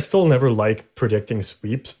 I still never like predicting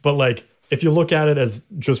sweeps, but like if you look at it as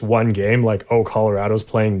just one game, like, oh, Colorado's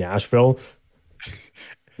playing Nashville,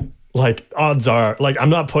 like odds are, like, I'm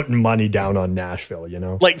not putting money down on Nashville, you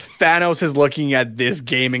know? Like Thanos is looking at this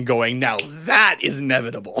game and going, now that is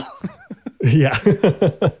inevitable. Yeah.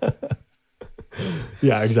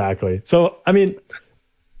 Yeah, exactly. So, I mean,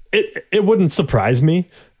 it wouldn't surprise me,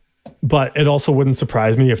 but it also wouldn't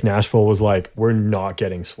surprise me if Nashville was like, we're not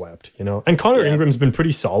getting swept, you know? And Connor Ingram's been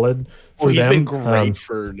pretty solid for them. He's been great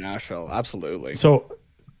for Nashville. Absolutely. So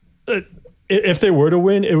if they were to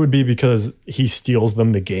win, it would be because he steals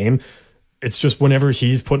them the game. It's just whenever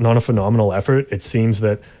he's putting on a phenomenal effort, it seems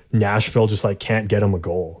that Nashville just like can't get him a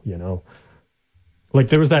goal, you know? Like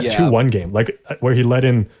there was that 2-1 game, like where he let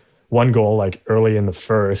in one goal like early in the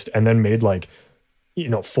first and then made like,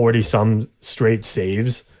 40 some straight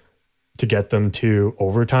saves to get them to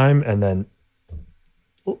overtime. And then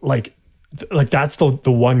like that's the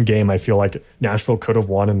one game I feel like Nashville could have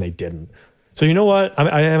won and they didn't. So you know what?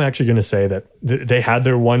 I am actually going to say that they had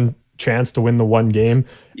their one chance to win the one game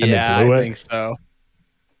and they blew it. I think so.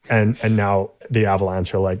 And now the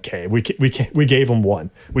Avalanche are like, okay, we gave them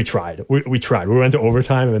one. We tried. We tried. We went to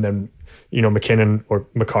overtime, and then McKinnon or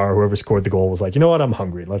Makar, whoever scored the goal, was like, you know what? I'm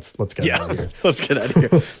hungry. Let's get out of here. Let's get out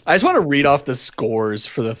of here. I just want to read off the scores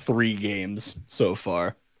for the 3 games so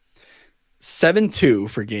far. 7-2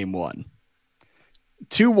 for game 1.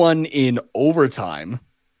 2-1 in overtime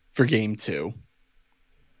for game 2.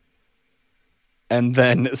 and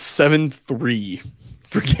then 7-3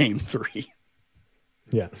 for game 3.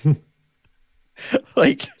 Yeah.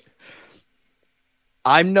 Like,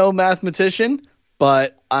 I'm no mathematician,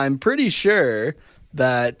 but I'm pretty sure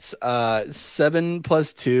that 7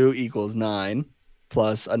 plus 2 equals 9,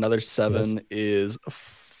 plus another 7 is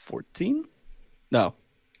 14. No,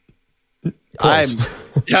 Close.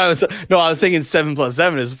 I was thinking 7 plus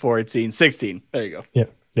 7 is 14, 16. There you go. Yeah,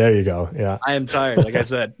 there you go. Yeah, I am tired, like I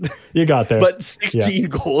said. You got there. But 16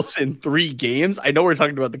 goals in 3 games. I know we're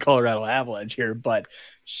talking about the Colorado Avalanche here, but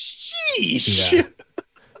sheesh. Yeah.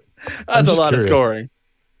 That's a lot curious. of scoring.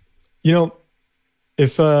 You know,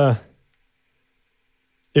 if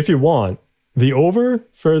you want, the over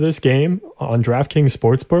for this game on DraftKings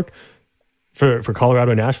Sportsbook for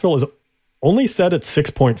Colorado Nashville is only set at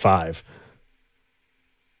 6.5.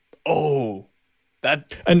 Oh,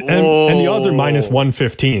 that and the odds are minus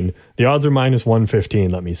 115. The odds are minus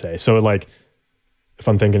 115, let me say. So like, if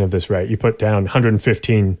I'm thinking of this right, you put down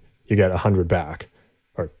 115, you get 100 back,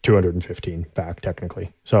 or 215 back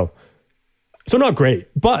technically. So not great,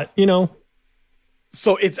 but you know.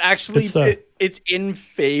 So it's actually it's in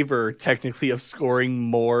favor technically of scoring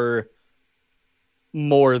more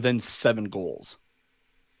than 7 goals.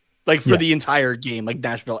 Like for the entire game, like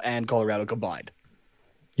Nashville and Colorado combined.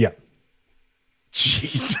 Yeah.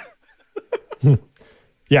 Jeez.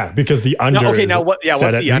 Yeah, because the under what's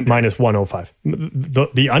the under? Minus 105.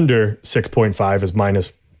 The under 6.5 is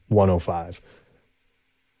minus 105.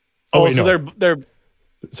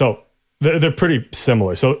 They're pretty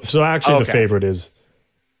similar. So actually the favorite is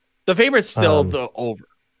the favorite's still the over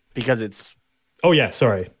because it's. Oh yeah,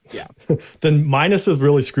 sorry. Yeah. Then minuses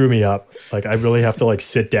really screw me up. Like I really have to like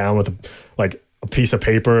sit down with a piece of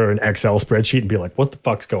paper or an Excel spreadsheet and be like, what the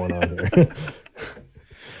fuck's going on here?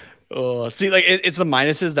 Oh, see, like it's the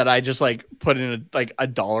minuses that I just like put in a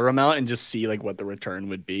dollar amount and just see like what the return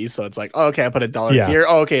would be. So it's like, oh, okay, I put $1 here.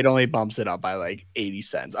 Oh, okay, it only bumps it up by like 80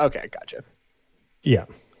 cents. Okay, gotcha. Yeah.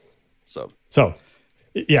 So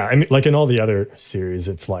yeah, I mean, like in all the other series,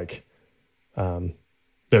 it's like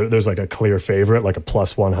there's like a clear favorite, like a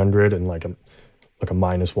plus 100 and like a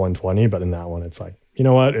minus 120. But in that one, it's like, you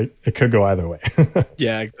know what? It could go either way.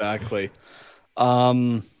 Yeah, exactly. I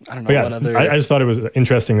don't know what other. I just thought it was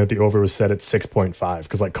interesting that the over was set at 6.5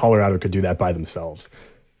 because like Colorado could do that by themselves.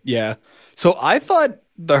 Yeah. So I thought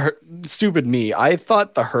I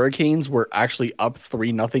thought the Hurricanes were actually up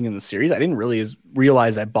 3-0 in the series. I didn't really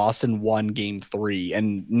realize that Boston won game 3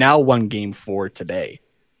 and now won game 4 today.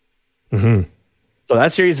 Mm-hmm. So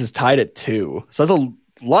that series is tied at 2. So that's a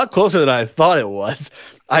lot closer than I thought it was.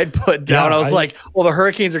 I'd put down, I was like, well, the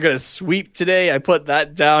Hurricanes are going to sweep today. I put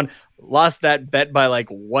that down, lost that bet by like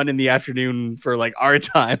 1 p.m. for like our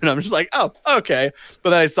time. And I'm just like, oh, okay.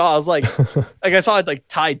 But then I was like, I saw it like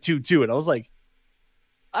tied 2-2. And I was like,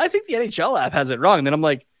 I think the NHL app has it wrong. And then I'm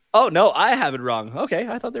like, oh no, I have it wrong. Okay.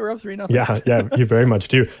 I thought they were up 3-0. Yeah. You very much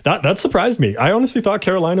do. That surprised me. I honestly thought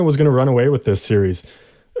Carolina was going to run away with this series,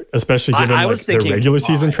 especially given their regular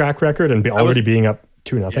season track record and already being up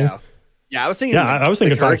 2-0. Yeah. I was thinking. Yeah. I was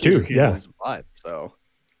thinking 5-2. Yeah. 5, so.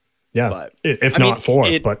 Yeah, but, if not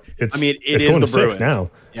 4, but it's. It's going to 6 now.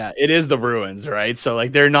 Yeah, it is the Bruins, right? So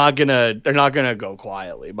like they're not gonna go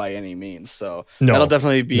quietly by any means. So that'll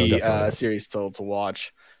definitely be a series still to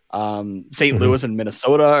watch. St. Louis and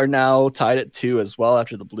Minnesota are now tied at 2 as well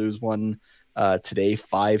after the Blues won today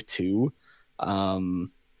 5-2.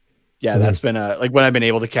 That's been like when I've been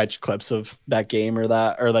able to catch clips of that game or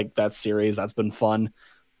that series, that's been fun.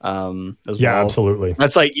 As well. Absolutely.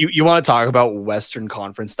 That's like you want to talk about Western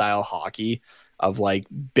Conference style hockey of like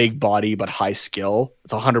big body but high skill.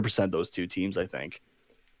 It's 100% those two teams, I think.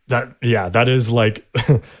 That is like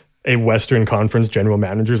a Western Conference general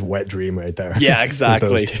manager's wet dream right there. Yeah,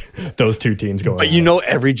 exactly. those two teams going. But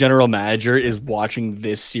every general manager is watching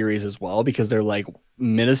this series as well because they're like,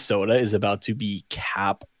 Minnesota is about to be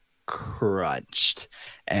cap crunched.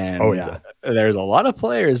 And there's a lot of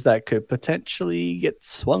players that could potentially get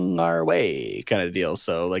swung our way kind of deal.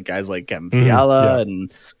 So like guys like Kevin Fiala and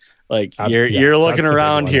like you're looking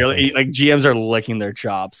around here, like GMs are licking their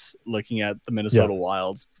chops looking at the Minnesota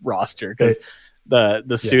Wild's roster because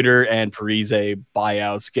the Suter and Parise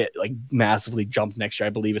buyouts get like massively jumped next year.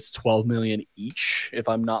 I believe it's $12 million each, if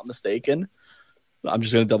I'm not mistaken. I'm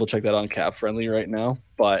just going to double check that on Cap Friendly right now.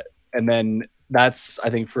 And then that's, I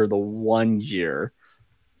think, for the 1 year.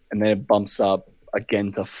 And then it bumps up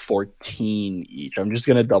again to 14 each. I'm just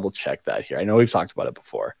going to double check that here. I know we've talked about it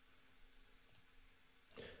before.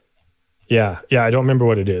 Yeah. I don't remember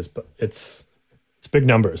what it is, but it's big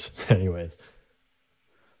numbers anyways.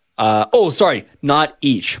 Sorry, not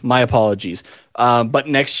each. My apologies. But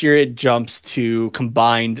next year it jumps to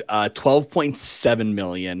combined 12.7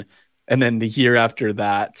 million. And then the year after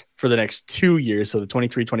that, for the next 2 years, so the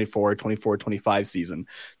 23-24, 24-25 season,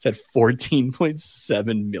 it's at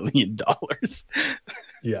 $14.7 million.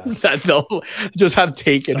 Yeah. That they'll just have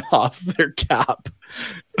taken off their cap.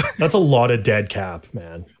 That's a lot of dead cap,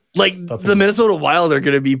 man. Like the Minnesota Wild are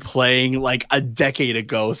going to be playing like a decade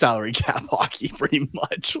ago salary cap hockey, pretty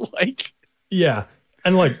much. Like, yeah,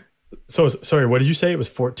 and like, so sorry, what did you say? It was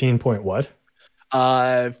 14 point what?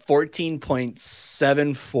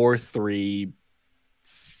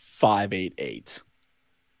 14.743588.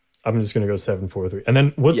 I'm just gonna go 743. And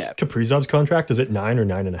then what's Kaprizov's contract? Is it 9 or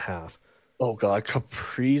 9.5? Oh god,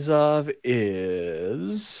 Kaprizov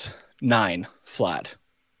is 9 flat.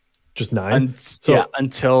 Just 9?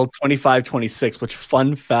 Until 25-26, which,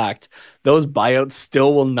 fun fact, those buyouts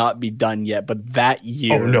still will not be done yet, but that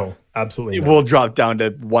year, oh no, absolutely it not. will drop down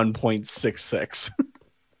to 1.66.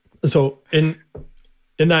 So in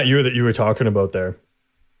that year that you were talking about there,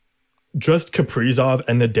 just Kaprizov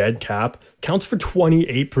and the dead cap counts for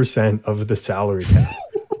 28% of the salary cap.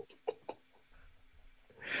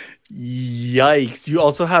 Yikes. You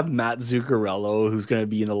also have Matt Zuccarello, who's going to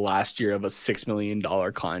be in the last year of a $6 million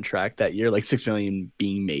contract that year, like $6 million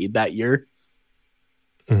being made that year.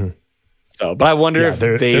 Mm-hmm. So, but I wonder if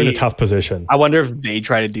they're in a tough position. I wonder if they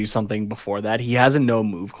try to do something before that. He has a no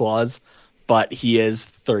move clause, but he is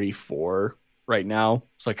 34 right now.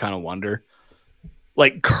 So I kind of wonder.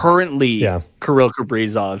 Like currently, Kirill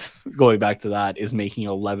Kaprizov, going back to that, is making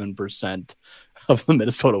 11% of the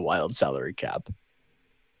Minnesota Wild salary cap.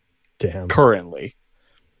 Damn. Currently.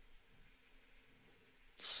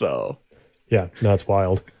 So. Yeah, that's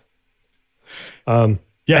wild. Yeah,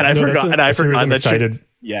 and I forgot that. Excited.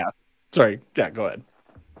 Sorry. Yeah, go ahead.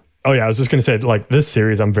 Oh yeah, I was just gonna say, like, this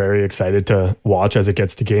series, I'm very excited to watch as it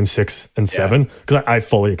gets to game 6 and 7, because I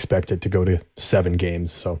fully expect it to go to 7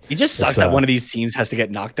 games. So it just sucks that one of these teams has to get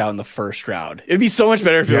knocked out in the first round. It'd be so much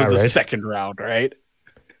better if it was the second round, right?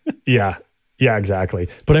 Yeah, exactly.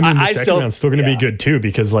 But I mean, the second round's still going to be good too,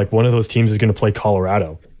 because like one of those teams is going to play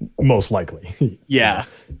Colorado, most likely. Yeah.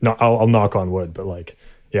 No, I'll knock on wood, but like,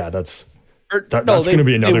 yeah, that's going to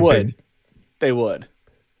be another big. They would.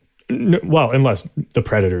 No, well, unless the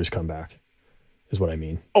Predators come back, is what I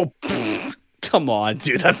mean. Oh, come on,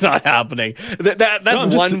 dude, that's not happening.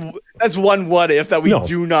 That's one what if that we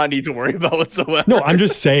do not need to worry about whatsoever. No, I'm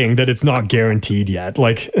just saying that it's not guaranteed yet.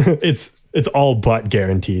 Like it's all but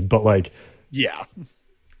guaranteed, but like, yeah,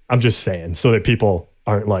 I'm just saying so that people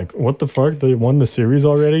aren't like, what the fuck? They won the series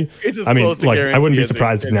already? I mean, like, I wouldn't be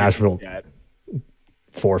surprised if Nashville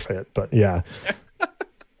forfeit, but yeah.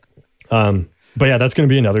 But yeah, that's going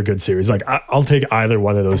to be another good series. Like, I'll take either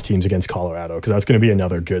one of those teams against Colorado, because that's going to be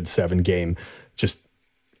another good 7-game, just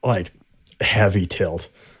like heavy tilt.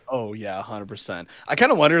 Oh yeah, 100%. I kind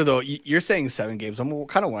of wonder though. You're saying 7 games. I'm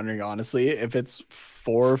kind of wondering honestly if it's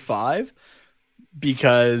 4 or 5,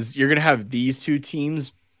 because you're going to have these two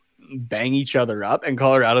teams bang each other up, and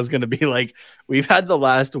Colorado's going to be like, we've had the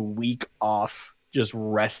last week off, just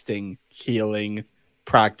resting, healing,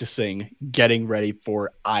 practicing, getting ready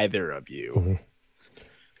for either of you. Mm-hmm.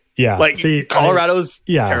 Yeah. Like, see, Colorado's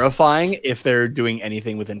terrifying if they're doing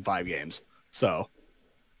anything within 5 games. So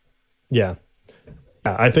yeah.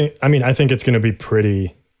 I think it's going to be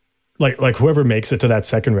pretty like whoever makes it to that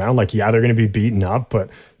second round, like, yeah, they're going to be beaten up, but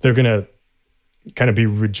they're going to kind of be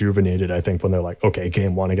rejuvenated, I think, when they're like, okay,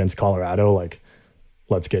 game 1 against Colorado, like,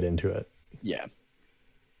 let's get into it. Yeah.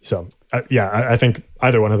 So, I think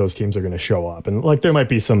either one of those teams are going to show up. And, like, there might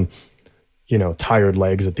be some, tired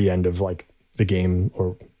legs at the end of, like, the game,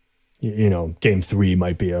 or, game 3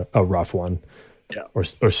 might be a rough one. Yeah.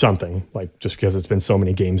 Or something, like, just because it's been so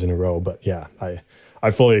many games in a row. But, yeah, I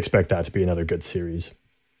fully expect that to be another good series,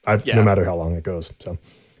 no matter how long it goes. So,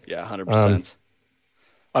 yeah, 100%.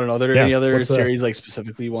 I don't know. Are there any other series, like,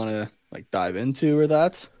 specifically you want to, like, dive into or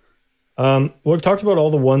that? Well, we've talked about all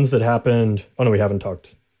the ones that happened. Oh, no, we haven't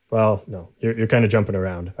talked. Well, no, you're kind of jumping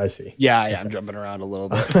around. I see. Yeah, I'm jumping around a little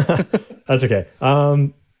bit. That's okay.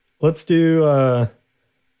 Let's do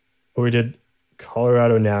we did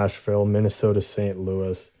Colorado, Nashville, Minnesota, St.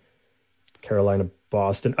 Louis, Carolina,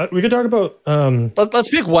 Boston. We could talk about let's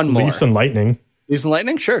pick one more. Leafs and Lightning. Leafs and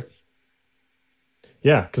Lightning, sure.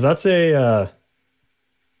 Yeah, because that's that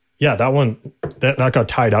one that got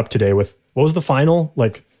tied up today with, what was the final?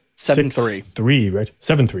 Like 7-3. 3, right?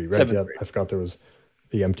 7-3, right? 7-3. Yeah, I forgot there was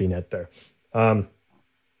the empty net there. Yeah,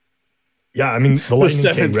 I mean, the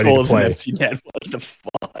Lightning came ready to play. Empty net. What the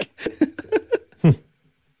fuck?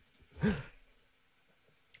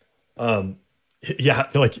 Yeah,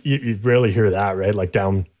 like you rarely hear that, right? Like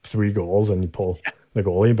down 3 goals and you pull the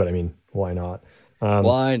goalie, but I mean, why not?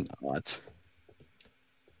 Why not?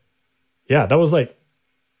 Yeah, that was like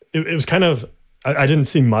it was kind of I didn't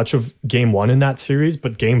see much of game one in that series,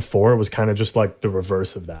 but game four was kind of just like the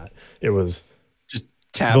reverse of that. It was Just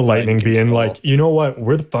the Lightning being control. like, you know what,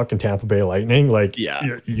 we're the fucking Tampa Bay Lightning. Like,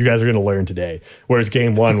 Yeah. you guys are going to learn today. Whereas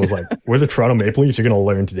game one was like, we're the Toronto Maple Leafs. You're going to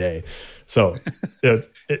learn today. So,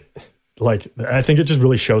 like, I think it just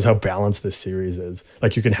really shows how balanced this series is.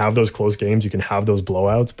 Like, you can have those close games, you can have those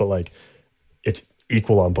blowouts, but like, it's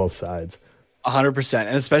equal on both sides. 100%,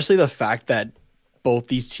 and especially the fact that both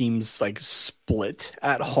these teams like split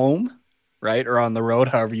at home, right, or on the road,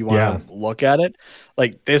 however you want to look at it.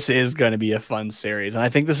 Like, this is going to be a fun series, and I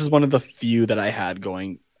think this is one of the few that I had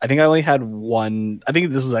going. I think I only had one. I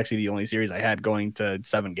think this was actually the only series I had going to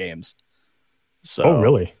 7 games. So, oh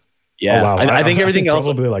really? Yeah, oh, wow. I think everything else.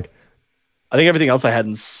 Probably like, I think everything else I had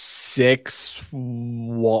in 6.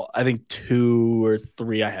 Well, I think 2 or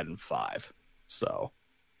 3 I had in 5. So.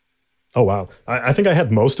 Oh wow! I think I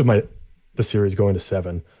had most of the series going to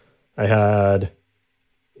 7. I had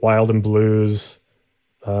Wild and Blues,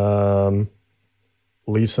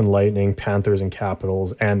 Leafs and Lightning, Panthers and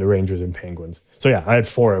Capitals, and the Rangers and Penguins. So yeah, I had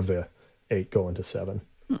 4 of the 8 going to 7.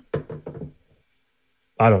 I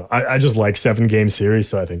don't know. I just like 7-game series,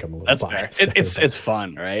 so I think I'm a little biased. It's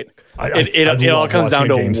fun, right? It all comes down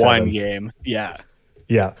to one 7. game. Yeah.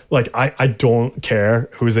 Yeah, like I don't care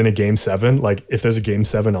who's in a game 7. Like if there's a game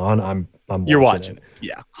 7 on, I'm You're watching it.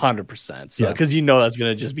 Yeah, 100%. So because you know that's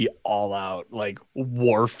gonna just be all out like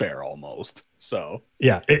warfare almost. So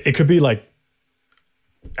yeah, it could be like,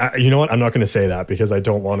 you know what? I'm not going to say that because I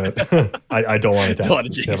don't want to. I don't want it to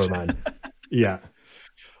happen. Never mind. Yeah.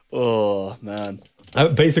 Oh man.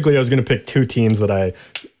 Basically, I was going to pick 2 teams that I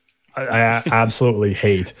absolutely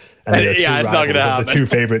hate, and they're it's not gonna happen. The 2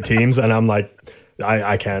 favorite teams, and I'm like.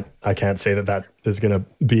 I can't say that is going to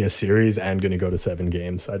be a series and going to go to 7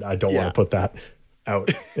 games. I don't want to put that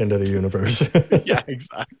out into the universe. Yeah,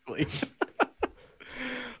 exactly.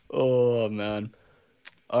 Oh man.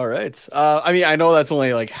 All right. I mean, I know that's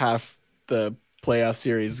only like half the playoff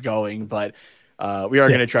series going, but we are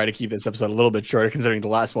going to try to keep this episode a little bit shorter, considering the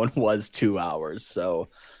last one was 2 hours. So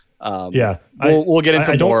we'll get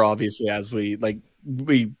into more obviously as we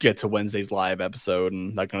get to Wednesday's live episode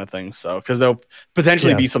and that kind of thing. So, because there'll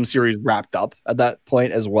potentially be some series wrapped up at that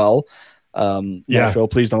point as well. Nashville,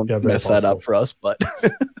 please don't mess that up for us, but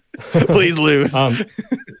please lose.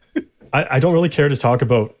 I don't really care to talk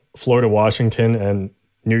about Florida, Washington, and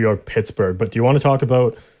New York, Pittsburgh, but do you want to talk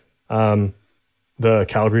about the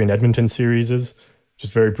Calgary and Edmonton series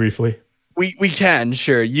just very briefly? We can,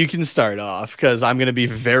 sure. You can start off because I'm going to be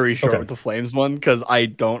very short with the Flames one because I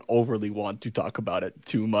don't overly want to talk about it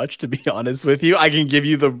too much, to be honest with you. I can give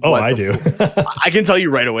you the... I do. I can tell you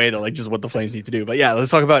right away, though, like just what the Flames need to do. But yeah, let's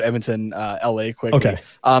talk about Edmonton, LA quickly. Okay.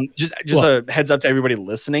 Just a heads up to everybody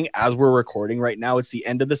listening. As we're recording right now, it's the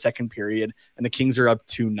end of the second period and the Kings are up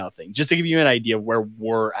 2-0. Just to give you an idea of where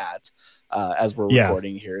we're at as we're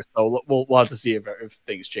recording here. So we'll have to see if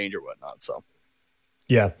things change or whatnot. So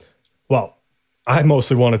yeah. Well, I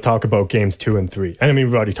mostly want to talk about games 2 and 3. And I mean,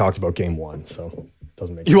 we've already talked about game 1, so it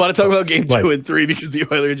doesn't make sense. You want to talk about game 2 and 3 because the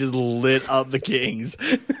Oilers just lit up the Kings.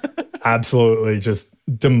 Absolutely, just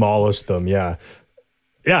demolished them. Yeah.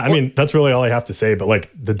 Yeah, I mean, that's really all I have to say. But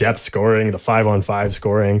like the depth scoring, the 5-on-5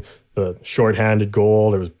 scoring, the shorthanded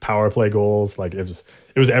goal, there was power play goals. Like it was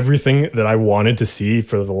everything that I wanted to see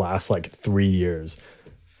for the last 3 years.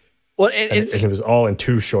 Well, and it was all in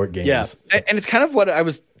 2 short games. Yeah, and it's kind of what I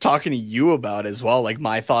was talking to you about as well, like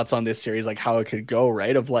my thoughts on this series, like how it could go,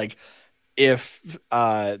 right? Of like if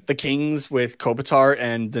the Kings with Kopitar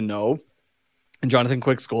and Deneau and Jonathan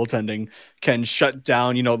Quick's goaltending can shut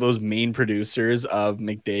down, those main producers of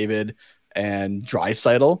McDavid and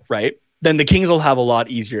Draisaitl, right? Then the Kings will have a lot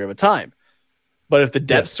easier of a time. But if the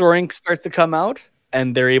depth scoring starts to come out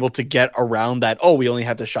and they're able to get around that, we only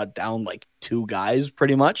have to shut down 2 guys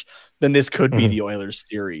pretty much, then this could be the Oilers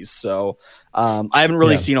series. So I haven't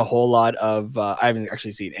really seen a whole lot of, I haven't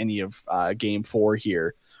actually seen any of game 4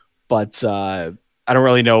 here, but I don't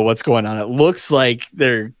really know what's going on. It looks like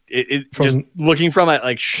they're just looking from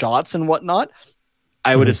at shots and whatnot.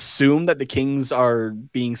 I would assume that the Kings are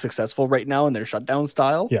being successful right now in their shutdown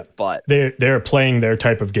style. Yeah, but they're playing their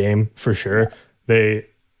type of game for sure.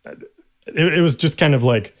 It was just kind of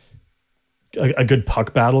like a good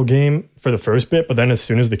puck battle game for the first bit, but then as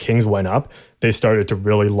soon as the Kings went up, they started to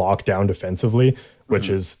really lock down defensively, which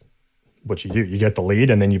is what you do. You get the lead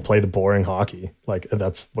and then you play the boring hockey. Like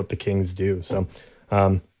that's what the Kings do. So,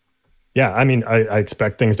 I mean, I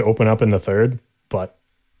expect things to open up in the third. but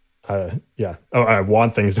yeah. Oh, I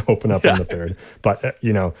want things to open up in the third. But,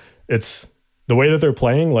 it's the way that they're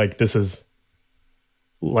playing. Like, this is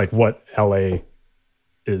like what LA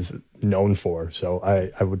is known for. So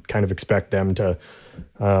I would kind of expect them to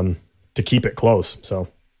keep it close. So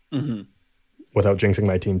without jinxing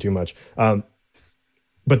my team too much.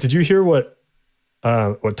 But did you hear what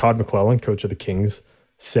Todd McClellan, coach of the Kings,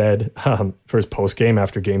 said for his post game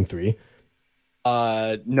after Game 3?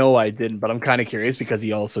 No, I didn't, but I'm kind of curious because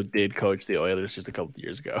he also did coach the Oilers just a couple of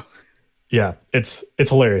years ago. Yeah, it's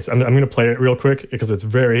hilarious. I'm going to play it real quick because it's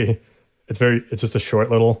just a short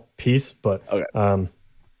little piece, but okay.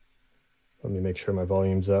 Let me make sure my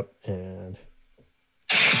volume's up. And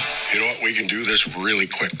you know what? We can do this really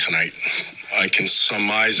quick tonight. I can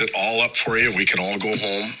summarize it all up for you. We can all go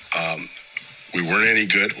home. We weren't any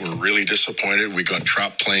good. We're really disappointed. We got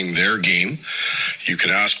trapped playing their game. You can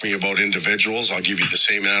ask me about individuals. I'll give you the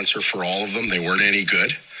same answer for all of them. They weren't any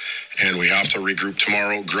good. And we have to regroup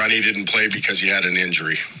tomorrow. Grunny didn't play because he had an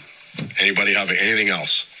injury. Anybody have anything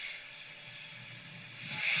else?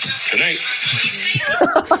 Good night.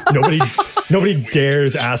 Nobody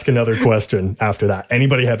dares ask another question after that.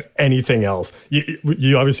 Anybody have anything else?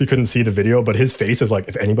 You obviously couldn't see the video, but his face is like,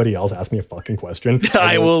 if anybody else asks me a fucking question,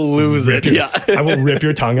 I will lose it. I will rip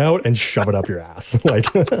your tongue out and shove it up your ass. Like,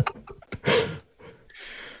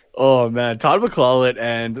 oh man, Todd McClellan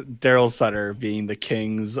and Daryl Sutter being the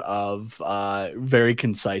kings of very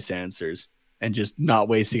concise answers and just not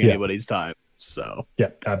wasting anybody's time. So yeah,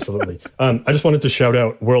 absolutely. I just wanted to shout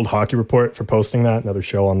out World Hockey Report for posting that, another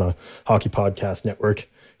show on the Hockey Podcast Network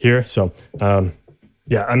here. So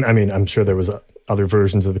yeah, I'm sure there was other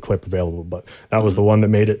versions of the clip available, but that was the one that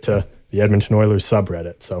made it to the Edmonton Oilers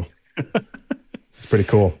subreddit. So it's pretty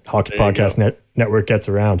cool. Hockey Podcast Network gets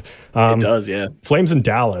around. It does, yeah. Flames in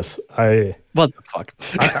Dallas. What the fuck?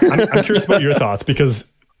 I'm curious about your thoughts because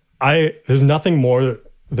there's nothing more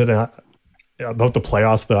than about the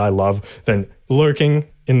playoffs that I love than lurking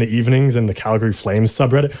in the evenings in the Calgary Flames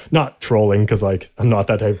subreddit, not trolling because like I'm not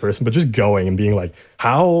that type of person, but just going and being like,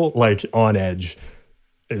 how like on edge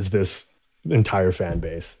is this entire fan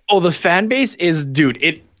base? Oh, the fan base is,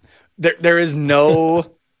 dude, there is no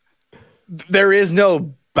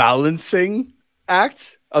balancing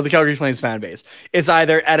act of the Calgary Flames fan base. It's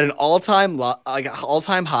either at an all-time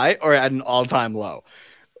high or at an all-time low.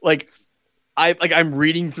 I'm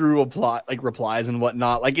reading through replies and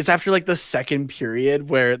whatnot. Like, it's after like the second period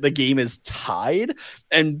where the game is tied,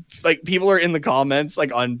 and like people are in the comments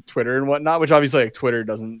like on Twitter and whatnot, which obviously like Twitter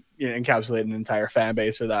doesn't encapsulate an entire fan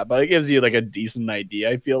base or that, but it gives you like a decent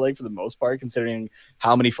idea, I feel like, for the most part, considering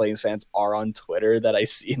how many Flames fans are on Twitter that I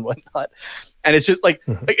see and whatnot. And it's just like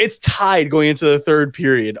it's tied going into the third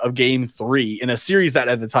period of Game 3 in a series that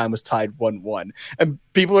at the time was tied 1-1. And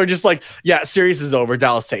people are just like, yeah, series is over.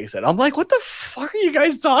 Dallas takes it. I'm like, what the fuck are you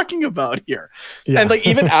guys talking about here? Yeah. And like,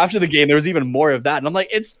 even after the game, there was even more of that. And I'm like,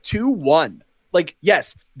 it's 2-1. Like,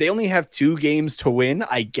 yes, they only have 2 games to win.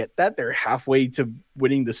 I get that. They're halfway to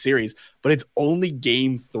winning the series, but it's only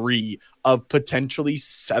Game 3 of potentially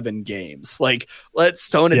 7 games. Like, let's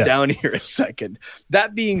tone it down here a second.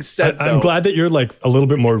 That being said, I'm glad that you're like a little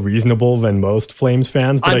bit more reasonable than most Flames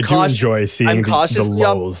fans, but I do enjoy seeing the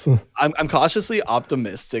lows. I'm cautiously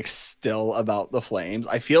optimistic still about the Flames.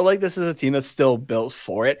 I feel like this is a team that's still built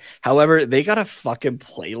for it. However, they gotta fucking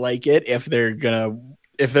play like it if they're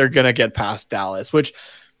gonna get past Dallas, which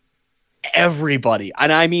everybody,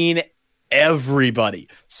 and I mean everybody,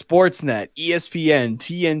 Sportsnet, ESPN,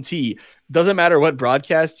 TNT, doesn't matter what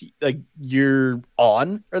broadcast like you're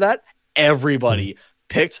on or that, everybody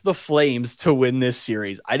picked the Flames to win this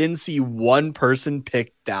series. I didn't see one person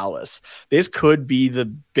pick Dallas. This could be the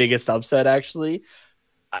biggest upset, actually.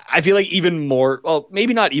 I feel like even more, well,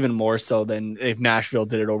 maybe not even more so than if Nashville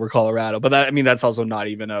did it over Colorado, but that's also not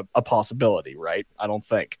even a possibility, right? I don't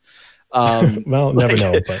think. Well, never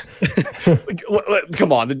know. But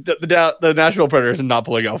come on, the Nashville Predators are not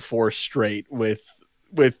pulling out 4 straight with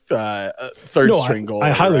third string goal.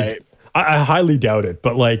 I highly doubt it,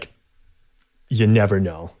 but like, you never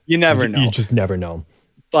know. You never know. You just never know.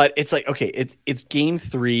 But it's like, okay, it's Game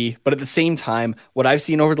 3, but at the same time, what I've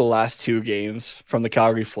seen over the last 2 games from the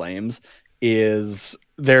Calgary Flames is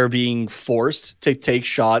they're being forced to take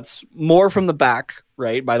shots more from the back,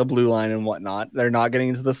 right, by the blue line and whatnot. They're not getting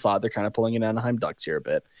into the slot. They're kind of pulling in Anaheim Ducks here a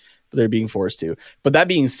bit, but they're being forced to. But that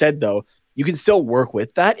being said, though, you can still work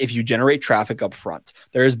with that if you generate traffic up front.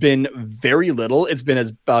 There has been very little. It's been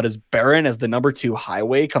about as barren as the number 2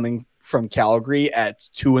 highway coming from Calgary at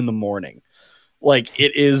 2 a.m. Like,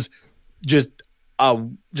 it is just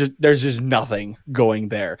there's just nothing going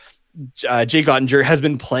there. Jake Ottinger has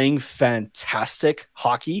been playing fantastic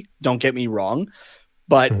hockey. Don't get me wrong,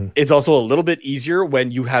 but it's also a little bit easier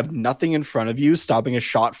when you have nothing in front of you stopping a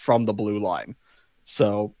shot from the blue line.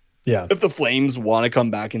 So yeah, if the Flames want to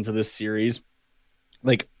come back into this series,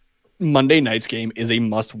 like Monday night's game is a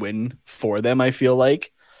must win for them, I feel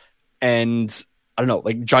like. And I don't know,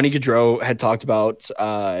 like Johnny Gaudreau had talked about,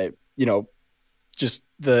 just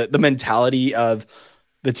the mentality of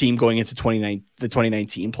the team going into the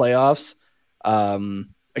 2019 playoffs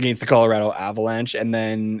against the Colorado Avalanche. And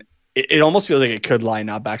then it almost feels like it could line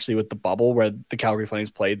up actually with the bubble where the Calgary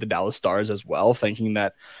Flames played the Dallas Stars as well, thinking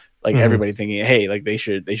that like everybody thinking, hey, like they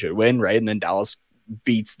should win, right? And then Dallas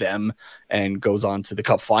beats them and goes on to the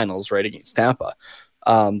Cup Finals, right, against Tampa.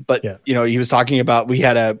 But he was talking about we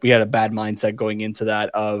had a bad mindset going into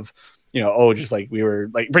that of, just like we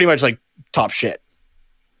were like pretty much like top shit.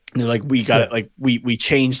 And they're like, we got it. Like we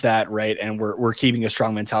changed that. Right. And we're keeping a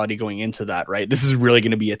strong mentality going into that. Right. This is really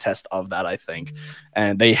going to be a test of that, I think.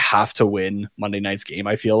 And they have to win Monday night's game,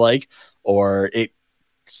 I feel like, or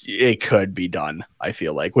it could be done, I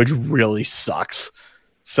feel like, which really sucks.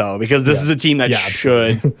 So, because this is a team that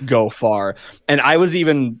should go far. And I was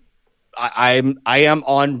even, I am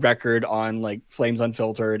on record on like Flames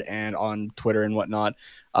Unfiltered and on Twitter and whatnot,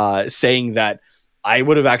 saying that I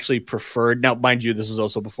would have actually preferred, now mind you, this was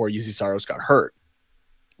also before UC Saros got hurt,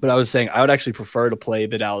 but I was saying I would actually prefer to play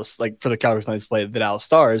the Dallas, like for the Calgary Flames to play the Dallas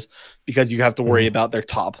Stars, because you have to worry about their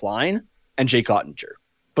top line and Jake Ottinger,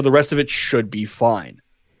 but the rest of it should be fine,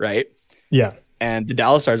 right? Yeah. And the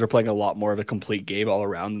Dallas Stars are playing a lot more of a complete game all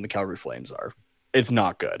around than the Calgary Flames are. It's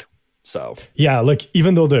not good. So yeah, like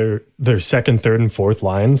even though their second, third, and fourth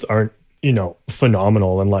lines aren't,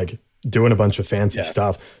 phenomenal and like doing a bunch of fancy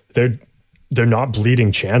stuff, they're not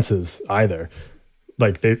bleeding chances either.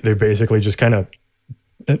 Like they're basically just kind of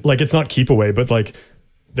like, it's not keep away, but like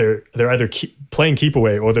they're either playing keep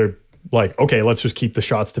away or they're like, okay, let's just keep the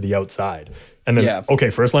shots to the outside. And then, okay,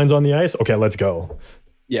 first line's on the ice. Okay, let's go.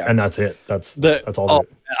 Yeah. And that's it. That's all.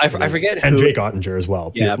 I forget who. And Jake Ottinger as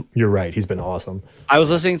well. Yeah. You're right. He's been awesome. I was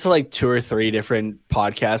listening to like 2 or 3 different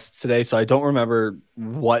podcasts today, so I don't remember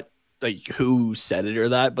who said it or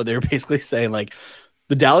that, but they were basically saying like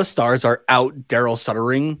the Dallas Stars are out Daryl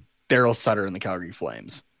Sutter in the Calgary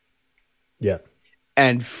Flames. Yeah.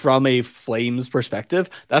 And from a Flames perspective,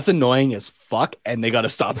 that's annoying as fuck, and they got to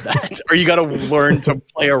stop that. Or you got to learn to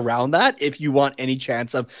play around that if you want any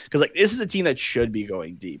chance of, because like this is a team that should be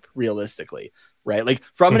going deep, realistically, right? Like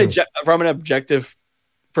from an objective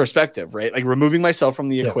perspective, right? Like removing myself from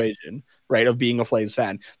the equation, right, of being a Flames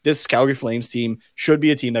fan, this Calgary Flames team should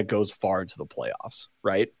be a team that goes far into the playoffs,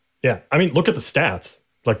 right? Yeah, I mean, look at the stats,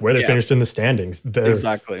 like where they finished in the standings.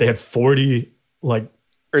 Exactly, they had 40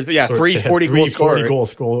 three 40 goal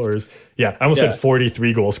scorers. Yeah, I almost said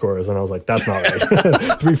 43 goal scorers, and I was like, that's not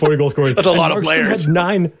right. 3 40 goal scorers. That's a lot of players.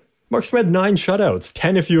 Markstrom had 9 shutouts,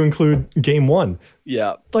 10 if you include game 1.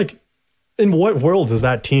 Yeah. Like, in what world does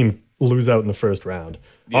that team lose out in the first round?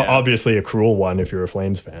 Yeah. Obviously a cruel one if you're a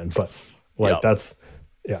Flames fan, but like it's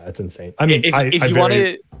insane. I mean, if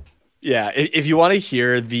you want to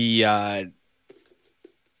hear the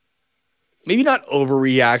maybe not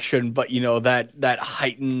overreaction, but that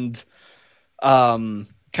heightened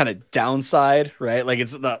kind of downside, right? Like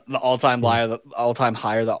it's the all-time high, the all-time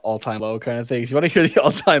high, or the all-time low kind of thing. If you want to hear the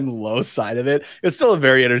all-time low side of it, it's still a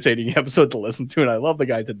very entertaining episode to listen to, and I love the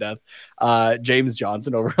guy to death. James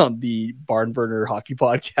Johnson over on the Barn Burner Hockey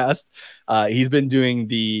Podcast. He's been doing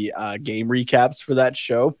the game recaps for that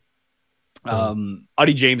show.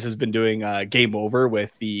 Audie James has been doing Game Over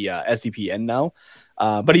with the SDPN now.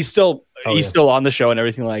 But he's still on the show and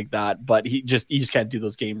everything like that. But he just can't do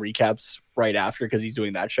those game recaps right after because he's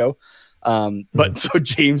doing that show. But so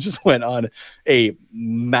James just went on a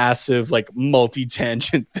massive like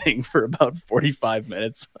multi-tangent thing for about 45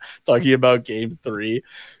 minutes talking about Game 3.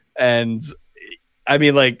 And I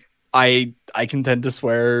mean, like I can tend to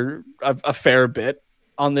swear a fair bit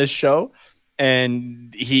on this show,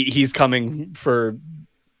 and he's coming for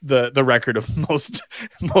the record of most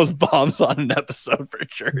bombs on an episode for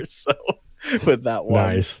sure. So with that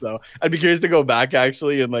one, nice. So I'd be curious to go back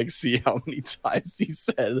actually and like see how many times he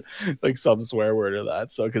said like some swear word or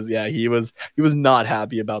that. So because he was not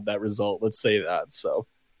happy about that result. Let's say that. So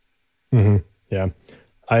yeah,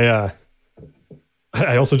 I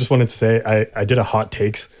also just wanted to say I did a hot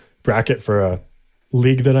takes bracket for a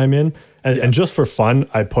league that I'm in, and just for fun,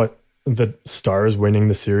 I put the Stars winning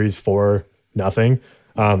the series 4-0.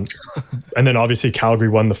 And then obviously Calgary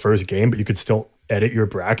won the first game, but you could still edit your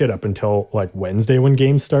bracket up until like Wednesday when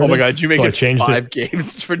games started. Oh my god, you make it 5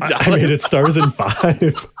 games for Dallas? I made it Stars in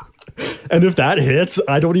 5. And if that hits,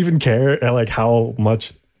 I don't even care like how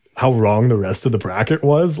wrong the rest of the bracket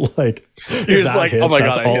was. Like, you're just like, hits, oh my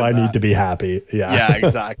God, that's all I need to be happy. Yeah. Yeah,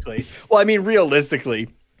 exactly. Well, I mean, realistically,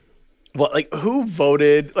 like who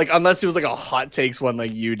voted, like, unless it was like a hot takes one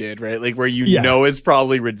like you did, right? Like where know it's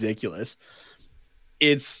probably ridiculous.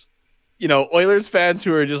 It's, Oilers fans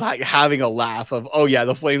who are just like having a laugh of, oh yeah,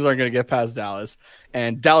 the Flames aren't going to get past Dallas,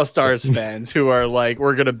 and Dallas Stars fans who are like,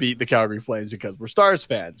 we're going to beat the Calgary Flames because we're Stars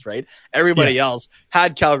fans, right? Everybody else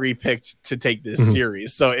had Calgary picked to take this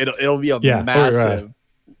series, so it'll be a massive,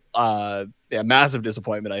 massive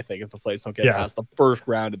disappointment, I think, if the Flames don't get past the first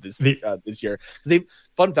round of this year.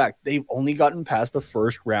 Fun fact, they've only gotten past the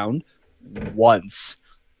first round once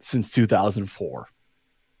since 2004.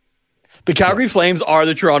 The Calgary Flames are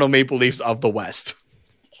the Toronto Maple Leafs of the West.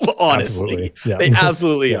 Honestly, they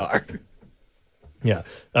absolutely are. Yeah,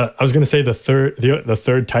 I was going to say the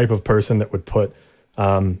third type of person that would put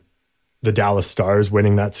the Dallas Stars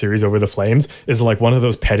winning that series over the Flames is like one of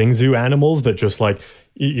those petting zoo animals that just like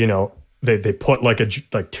they put like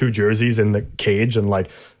two jerseys in the cage and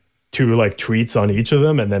like two like treats on each of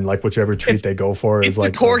them, and then like whichever treat they go for is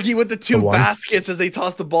like the corgi with the two baskets as they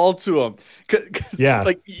toss the ball to him.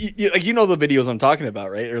 Like you know the videos I'm talking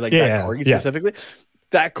about, right? Or like that corgi specifically.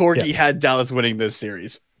 That corgi had Dallas winning this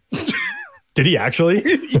series. Did he actually?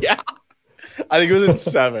 Yeah, I think it was in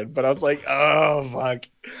 7, but I was like, oh fuck.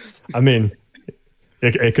 I mean,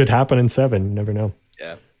 it could happen in 7. You never know.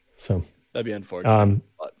 Yeah. So that'd be unfortunate.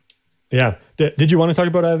 But. Yeah. Did you want to talk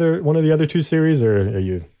about either one of the other two series, or are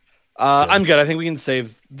you? I'm good. I think we can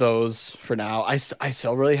save those for now. I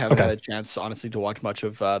still really haven't had a chance, honestly, to watch much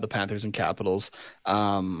of the Panthers and Capitals.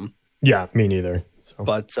 Yeah, me neither. So.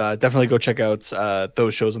 But definitely go check out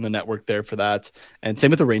those shows on the network there for that. And same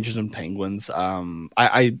with the Rangers and Penguins. I'm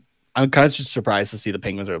kind of just surprised to see the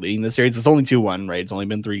Penguins are leading this series. It's only 2-1, right? It's only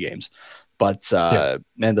been 3 games. But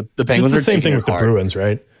man, the Penguins it's the are same thing with the Bruins,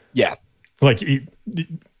 right? Yeah. Like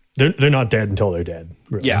they're not dead until they're dead.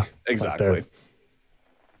 Really. Yeah, exactly.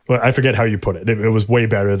 Well, I forget how you put it. It was way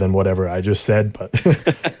better than whatever I just said, but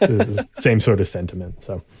same sort of sentiment.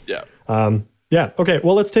 So yeah. Okay.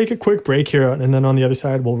 Well, let's take a quick break here, and then on the other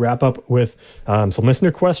side, we'll wrap up with some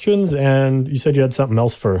listener questions. And you said you had something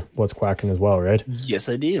else for What's Quacking as well, right? Yes,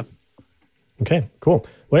 I do. Okay, cool.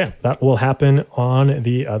 Well, yeah, that will happen on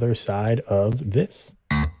the other side of this.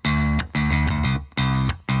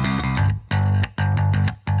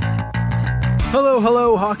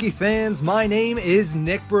 Hello, hockey fans. My name is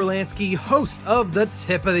Nick Berlansky, host of the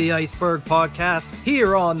Tip of the Iceberg podcast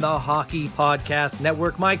here on the Hockey Podcast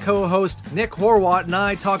Network. My co-host Nick Horwat and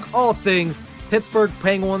I talk all things Pittsburgh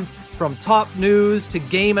Penguins, from top news to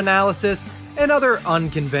game analysis and other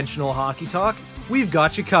unconventional hockey talk. We've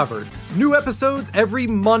got you covered. New episodes every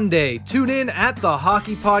Monday. Tune in at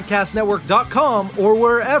thehockeypodcastnetwork.com or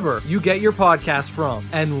wherever you get your podcast from.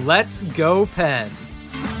 And let's go Pens.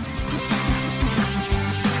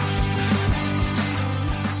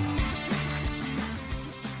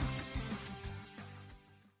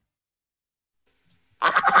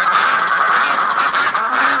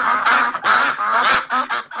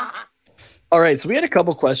 All right, so we had a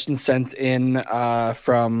couple questions sent in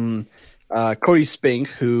from Cody Spink,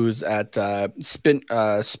 who's at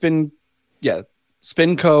Spinco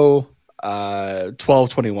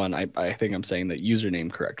 1221. I think I'm saying that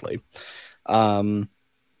username correctly. Okay,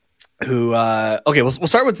 we'll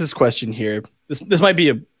start with this question here. This might be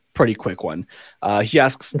a pretty quick one. He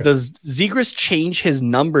asks, does Zegras change his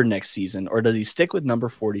number next season, or does he stick with number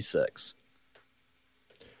 46?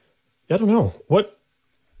 I don't know.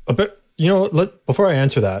 Before I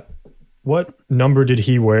answer that, what number did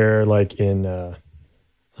he wear like in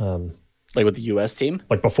like with the US team?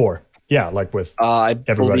 Like before. Yeah, like with I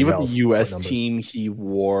believe with the US team he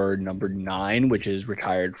wore number 9, which is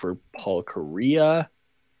retired for Paul Kariya.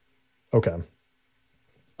 Okay.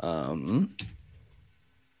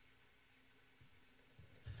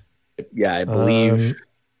 Yeah, I believe.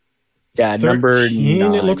 13, number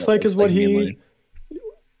 9. It looks like is what he.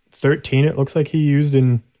 13. It looks like he used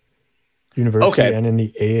in university and in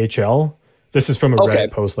the AHL. This is from a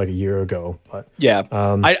Reddit post like a year ago, but yeah,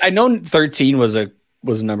 I know 13 was a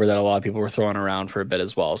number that a lot of people were throwing around for a bit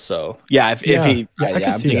as well. So yeah, if he,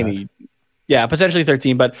 I'm thinking potentially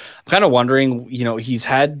 13. But I'm kind of wondering, he's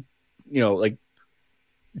had like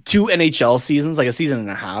 2 NHL seasons, like a season and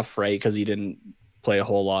a half, right? Because he didn't play a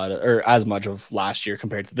whole lot or as much of last year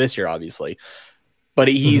compared to this year, obviously. But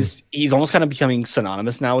he's almost kind of becoming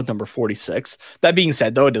synonymous now with number 46. That being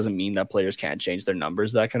said, though, it doesn't mean that players can't change their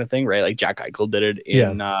numbers, that kind of thing, right? Like Jack Eichel did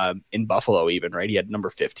it in Buffalo even, right? He had number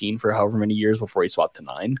 15 for however many years before he swapped to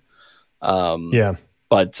 9.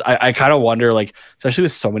 But I kind of wonder, like, especially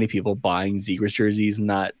with so many people buying Zegras jerseys and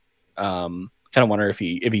that, kind of wonder if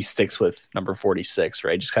he sticks with number 46,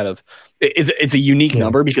 right? Just kind of, it's a unique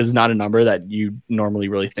number because it's not a number that you normally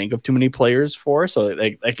really think of too many players for. So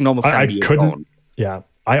like I can almost kind of be his own. Yeah.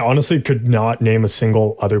 I honestly could not name a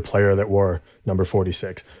single other player that wore number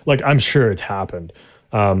 46. Like, I'm sure it's happened.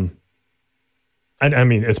 And I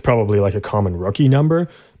mean, it's probably like a common rookie number,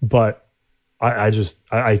 but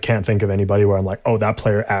I can't think of anybody where I'm like, oh, that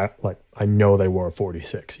player I know they wore a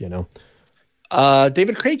 46, you know?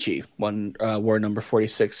 David Krejci wore number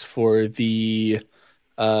 46 for the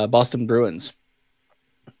Boston Bruins.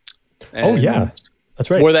 And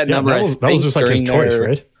that's right. Wore that number. That was just like his choice,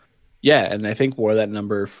 right? Yeah, and I think wore that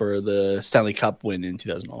number for the Stanley Cup win in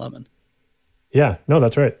 2011. Yeah, no,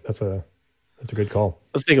 that's right. That's a good call.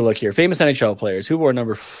 Let's take a look here. Famous NHL players who wore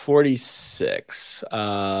number 46.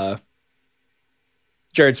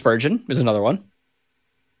 Jared Spurgeon is another one.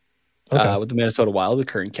 Okay. With the Minnesota Wild, the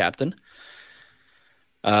current captain.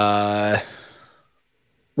 Roman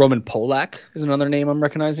Polak is another name I'm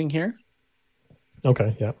recognizing here.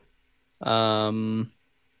 Okay, yeah.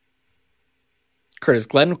 Curtis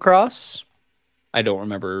Glencross. I don't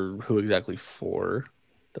remember who exactly for.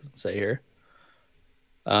 Doesn't say here.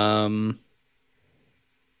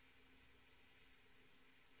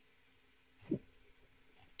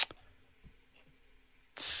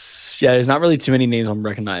 Yeah, there's not really too many names I'm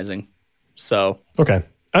recognizing. So okay.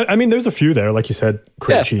 I mean, there's a few there, like you said,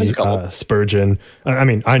 Krejci, Spurgeon. I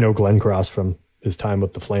mean, I know Glencross from his time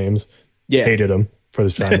with the Flames. Yeah, hated him for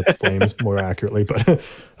his time with the Flames, more accurately. But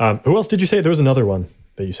who else did you say? There was another one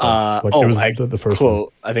that you said. The first one.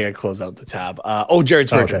 I think I closed out the tab. Jared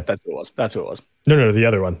Spurgeon. Okay. That's who it was. No, the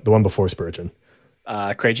other one, the one before Spurgeon.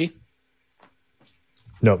 Krejci.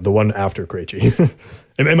 No, the one after Krejci.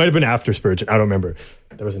 It might have been after Spurgeon. I don't remember.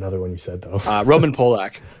 There was another one you said though. Roman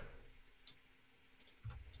Polak.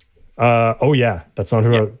 Yeah, that's not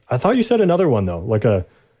who. I thought you said another one though, like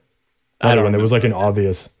another one that was like an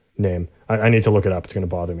obvious name. I need to look it up. It's going to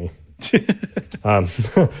bother me.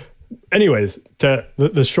 Anyways,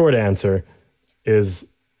 the short answer is,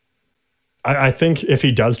 I think if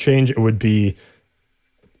he does change, it would be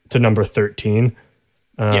to number 13.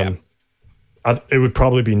 It would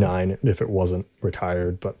probably be 9 if it wasn't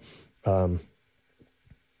retired, but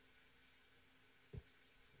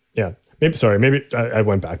yeah. Maybe I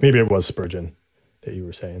went back. Maybe it was Spurgeon that you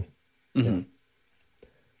were saying. Mm-hmm. Yeah.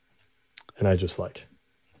 And I just I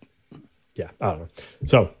don't know.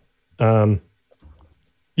 So, I'd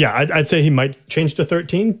say he might change to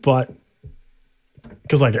 13, but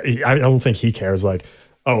because I don't think he cares. Like,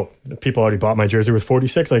 oh, people already bought my jersey with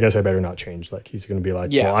 46. I guess I better not change. Like, he's going to be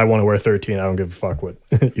like, well, I want to wear 13. I don't give a fuck what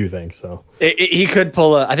you think. So he could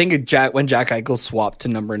pull I think when Jack Eichel swapped to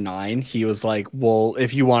number 9, he was like, well,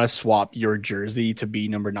 if you want to swap your jersey to be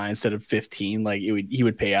number 9 instead of 15, like he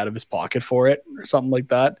would pay out of his pocket for it or something like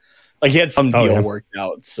that. Like, he had some deal worked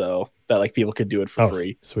out so that like people could do it for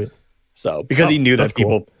free. Sweet. So because he knew that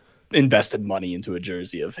people invested money into a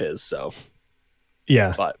jersey of his. So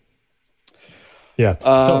yeah, but yeah. So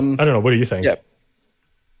I don't know. What do you think? Yeah,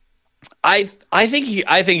 I think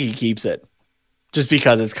he keeps it just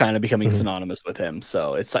because it's kind of becoming synonymous with him.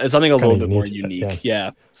 So it's something a little bit more unique.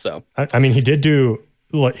 Yeah. So I mean, he did do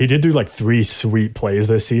like 3 sweet plays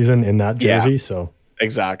this season in that jersey. So.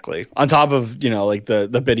 Exactly. On top of, like the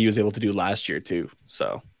bit he was able to do last year too.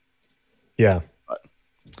 So, yeah. But,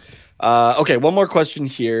 okay. One more question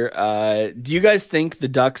here. Do you guys think the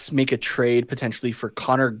Ducks make a trade potentially for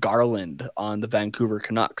Connor Garland on the Vancouver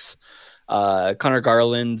Canucks? Connor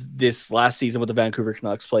Garland this last season with the Vancouver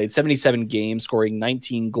Canucks played 77 games, scoring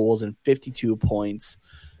 19 goals and 52 points,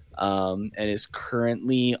 and is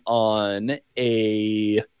currently on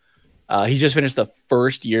he just finished the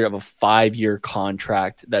first year of a 5-year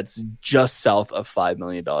contract that's just south of $5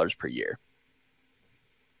 million per year.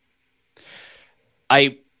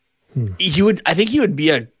 I think he would be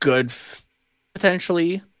a good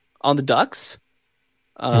potentially on the Ducks.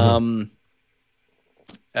 As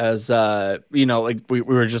like we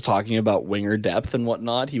were just talking about winger depth and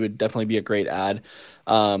whatnot, he would definitely be a great add.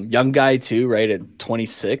 Young guy too, right at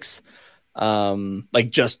 26, like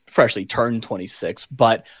just freshly turned 26,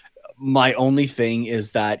 but my only thing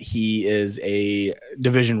is that he is a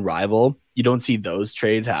division rival. You don't see those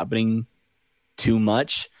trades happening too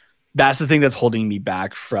much. That's the thing that's holding me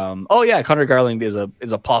back from, Connor Garland is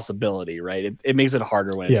a possibility, right? It makes it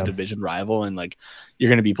harder when it's a division rival and like you're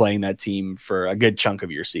going to be playing that team for a good chunk of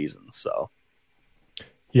your season. So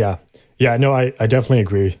yeah, no, I definitely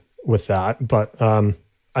agree with that. But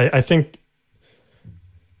I think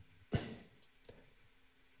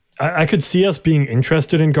I could see us being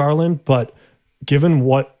interested in Garland, but given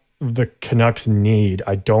what the Canucks need,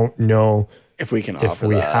 I don't know if we can if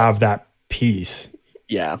we have that piece.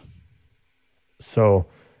 Yeah. So,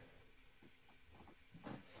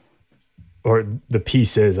 or the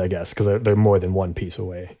pieces, I guess, because they're more than one piece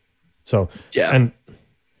away. So, yeah. And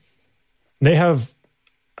they have,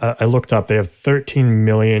 I looked up, they have 13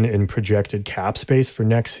 million in projected cap space for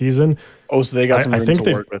next season. Oh, so they got some room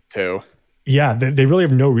to work with too. Yeah, they really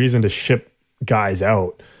have no reason to ship guys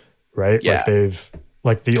out, right? Yeah.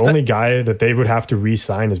 The only guy that they would have to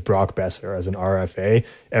re-sign is Brock Besser as an RFA.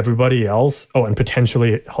 Everybody else, and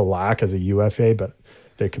potentially Halak as a UFA, but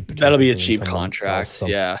they could. That'll be a cheap contract. Else, so.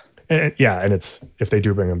 Yeah. And it's, if they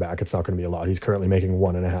do bring him back, it's not going to be a lot. He's currently making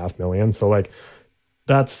 $1.5 million. So like,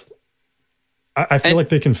 I feel like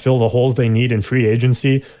they can fill the holes they need in free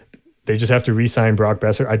agency. They just have to re-sign Brock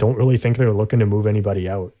Besser. I don't really think they're looking to move anybody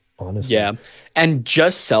out, honestly. Yeah. And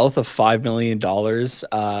just south of $5 million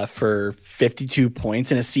for 52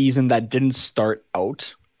 points in a season that didn't start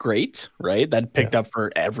out great, right? That picked up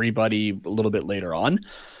for everybody a little bit later on.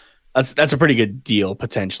 That's a pretty good deal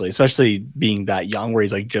potentially, especially being that young where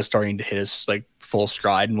he's like just starting to hit his like full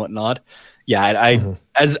stride and whatnot. Yeah,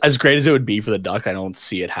 as great as it would be for the Duck, I don't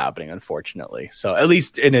see it happening, unfortunately. So at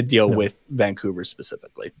least in a deal with Vancouver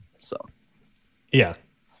specifically. So yeah,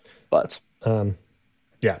 but I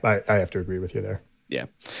have to agree with you there. Yeah.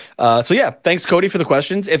 So yeah, thanks Cody for the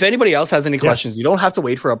questions. If anybody else has any questions, you don't have to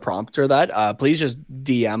wait for a prompt or that. Please just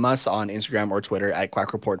DM us on Instagram or Twitter at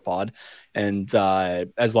Quack Report Pod. And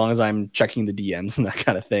as long as I'm checking the DMs and that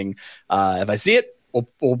kind of thing, if I see it,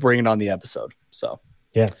 we'll bring it on the episode. So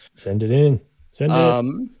yeah, send it in.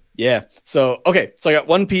 Yeah. So okay. So I got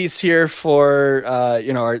one piece here for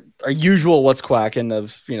our usual what's quacking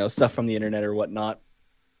of stuff from the internet or whatnot.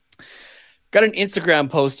 Got an Instagram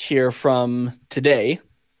post here from today,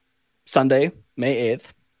 Sunday, May 8th,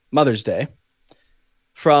 Mother's Day,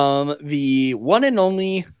 from the one and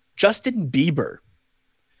only Justin Bieber,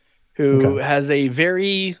 who has a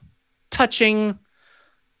very touching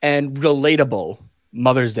and relatable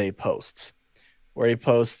Mother's Day posts, where he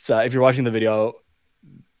posts, if you're watching the video,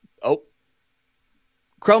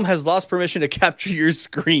 Chrome has lost permission to capture your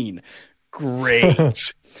screen.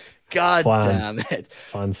 Great. God damn it.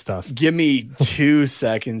 Fun stuff. Give me 2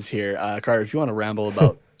 seconds here. Carter, if you want to ramble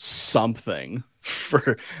about something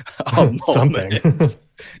for a moment.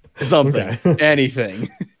 Something. Anything.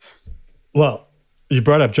 Well, you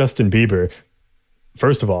brought up Justin Bieber.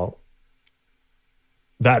 First of all,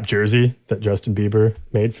 that jersey that Justin Bieber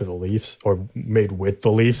made for the Leafs, or made with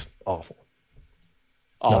the Leafs, awful.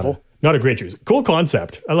 Not a great jersey. Cool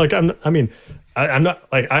concept. I'm not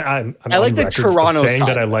like I like the Toronto saying side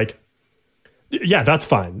that I like. Yeah, that's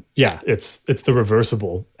fine. Yeah, it's the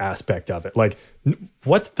reversible aspect of it. Like,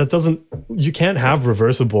 you can't have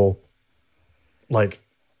reversible like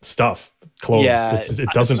stuff, clothes. Yeah, it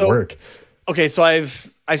doesn't work. Okay, so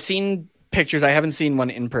I've seen pictures. I haven't seen one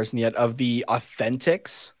in person yet of the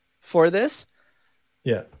authentics for this.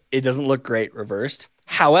 Yeah, it doesn't look great reversed.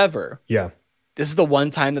 However, this is the one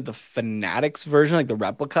time that the Fanatics version, like the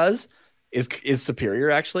replicas, is superior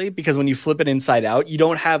actually, because when you flip it inside out, you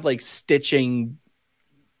don't have like stitching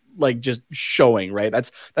like just showing, right?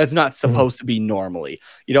 That's not supposed to be normally.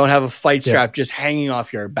 You don't have a fight strap just hanging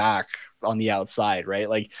off your back on the outside, right?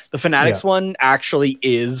 Like the Fanatics one actually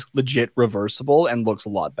is legit reversible and looks a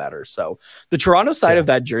lot better. So the Toronto side of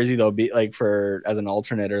that jersey though, be like for as an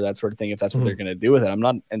alternate or that sort of thing, if that's what they're going to do with it, I'm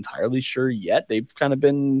not entirely sure yet. They've kind of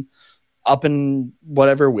been up and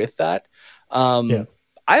whatever with that.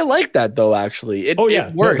 I like that though. Actually, it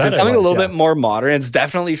works. It's something a little bit more modern. It's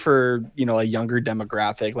definitely for a younger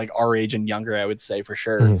demographic, like our age and younger. I would say for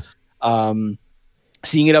sure.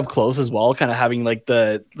 Seeing it up close as well, kind of having like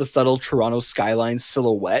the subtle Toronto skyline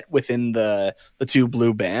silhouette within the two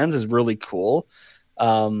blue bands is really cool.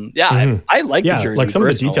 I like the jersey. Like some of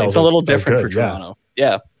the details, it's a little different for Toronto.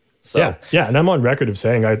 And I'm on record of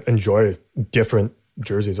saying I enjoy different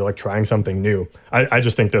jerseys, are like trying something new. I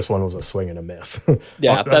just think this one was a swing and a miss.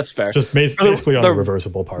 That's fair. Just basically on the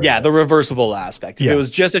reversible part. Yeah, the reversible aspect. If it was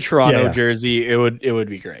just a Toronto jersey, it would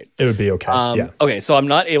be great. It would be okay. Okay, so I'm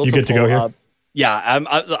not able to pull go up. Yeah,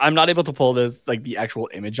 I'm not able to pull the actual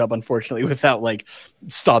image up, unfortunately, without like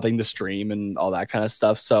stopping the stream and all that kind of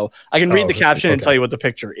stuff. So I can read the caption and tell you what the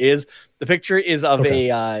picture is. The picture is of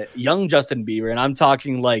a young Justin Bieber, and I'm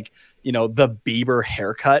talking like the Bieber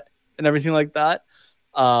haircut and everything like that.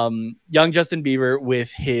 Young Justin Bieber with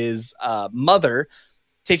his mother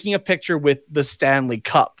taking a picture with the Stanley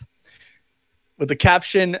Cup with the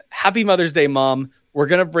caption, "Happy Mother's Day, Mom. We're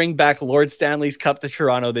going to bring back Lord Stanley's Cup to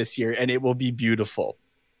Toronto this year, and it will be beautiful."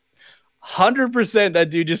 100%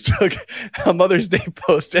 that dude just took a Mother's Day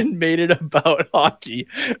post and made it about hockey.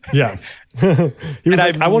 Yeah. He was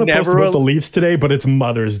like, I want to post about the Leafs today, but it's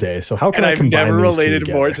Mother's Day. So how can I combine I've never these two related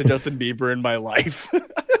together? more to Justin Bieber in my life.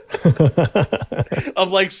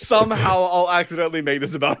 Of like, somehow I'll accidentally make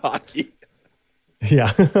this about hockey.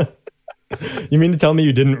 Yeah. You mean to tell me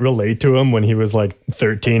you didn't relate to him when he was like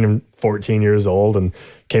 13 and 14 years old and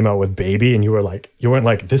came out with Baby, and you weren't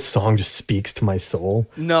like, this song just speaks to my soul?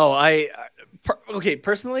 No,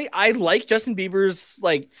 personally, I like Justin Bieber's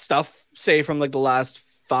like stuff, say from like the last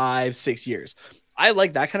 5-6 years. I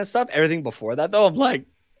like that kind of stuff. Everything before that, though, I'm like,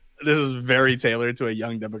 this is very tailored to a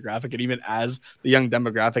young demographic, and even as the young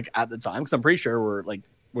demographic at the time, because I'm pretty sure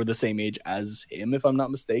we're the same age as him, if I'm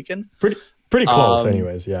not mistaken. Pretty close,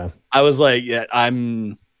 anyways. Yeah. I was like, yeah,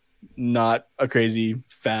 I'm not a crazy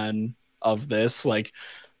fan of this. Like,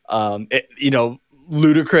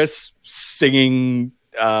 Ludacris singing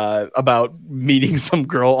about meeting some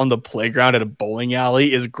girl on the playground at a bowling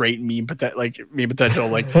alley is great meme potential,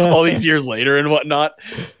 like all these years later and whatnot.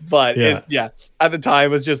 But at the time it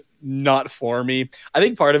was just not for me. I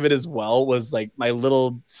think part of it as well was like my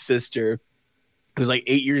little sister, who's like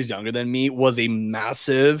 8 years younger than me, was a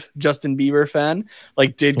massive Justin Bieber fan,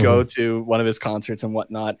 like did go to one of his concerts and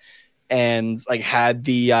whatnot, and like had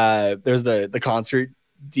there's the concert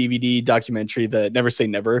DVD documentary, the Never Say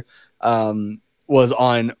Never, was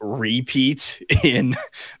on repeat in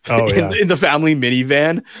the family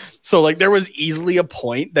minivan. So like there was easily a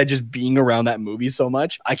point that just being around that movie so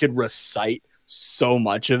much, I could recite so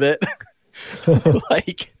much of it.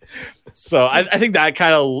 Like, so I think that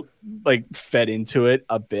kind of like fed into it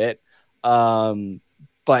a bit.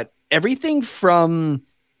 But everything for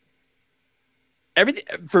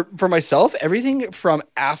myself, everything from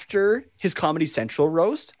after his Comedy Central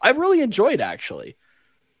roast, I've really enjoyed actually.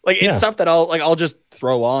 Like it's stuff that I'll just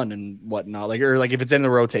throw on and whatnot. Like, or like if it's in the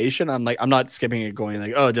rotation, I'm not skipping it going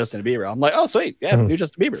like, oh, Justin Bieber. I'm like, oh, sweet. Yeah. New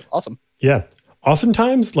Justin Bieber. Awesome. Yeah.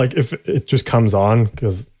 Oftentimes, like if it just comes on,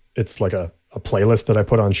 because it's like a playlist that I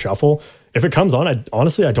put on shuffle. If it comes on, I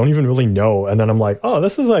don't even really know. And then I'm like, oh,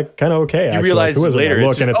 this is like kind of okay. You realize later,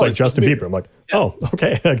 and it's like Justin Bieber. I'm like, oh,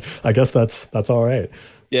 okay. I guess that's all right.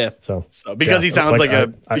 Yeah. So because he sounds like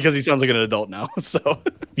an adult now. So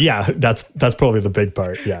yeah, that's probably the big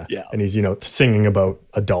part. Yeah. Yeah. And he's, singing about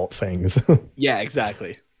adult things. Yeah,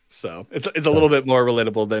 exactly. So it's a little bit more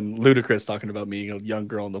relatable than Ludacris talking about meeting a young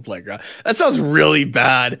girl in the playground. That sounds really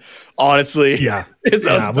bad, honestly. Yeah. It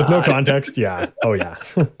sounds bad. With no context. Yeah. Oh yeah.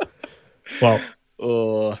 Well,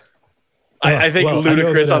 I think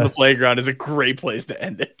Ludacris on the playground is a great place to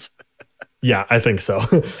end it. Yeah, I think so.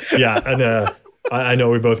 Yeah. And I know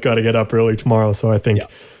we both got to get up early tomorrow, so I think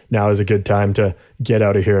now is a good time to get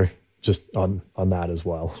out of here just on that as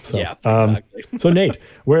well. So, yeah, exactly. So Nate,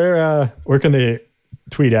 where can they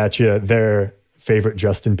tweet at you their favorite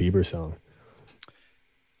Justin Bieber song?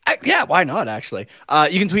 Yeah, why not, actually?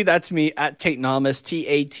 You can tweet that to me at Tatenamas,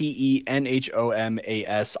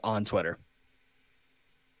 TATENHOMAS on Twitter.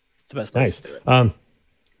 It's the best place to do it.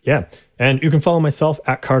 Yeah. And you can follow myself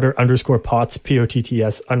at Carter_Potts,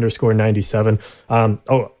 POTTS_97. I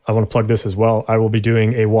want to plug this as well. I will be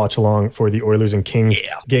doing a watch along for the Oilers and Kings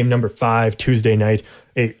game number 5, Tuesday night,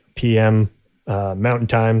 8 p.m. Mountain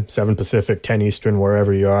Time, 7 Pacific, 10 Eastern,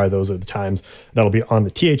 wherever you are. Those are the times. That'll be on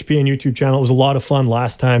the THPN YouTube channel. It was a lot of fun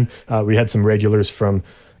last time. We had some regulars from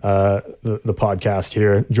the podcast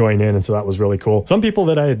here join in, and so that was really cool. Some people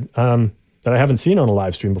that I haven't seen on a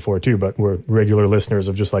live stream before too, but were regular listeners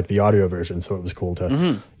of just like the audio version. So it was cool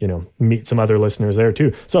to, meet some other listeners there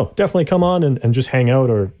too. So definitely come on and just hang out,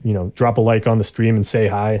 or, drop a like on the stream and say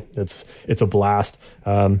hi. It's a blast.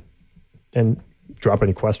 And drop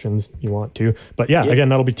any questions you want to. But again,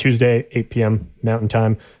 that'll be Tuesday, 8 p.m. Mountain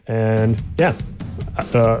Time. And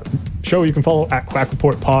the show you can follow at Quack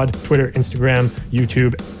Report Pod, Twitter, Instagram,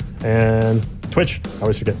 YouTube, and Twitch. I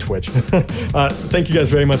always forget Twitch. Thank you guys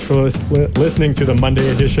very much for listening to the Monday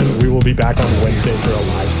edition. We will be back on Wednesday for a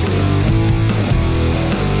live stream.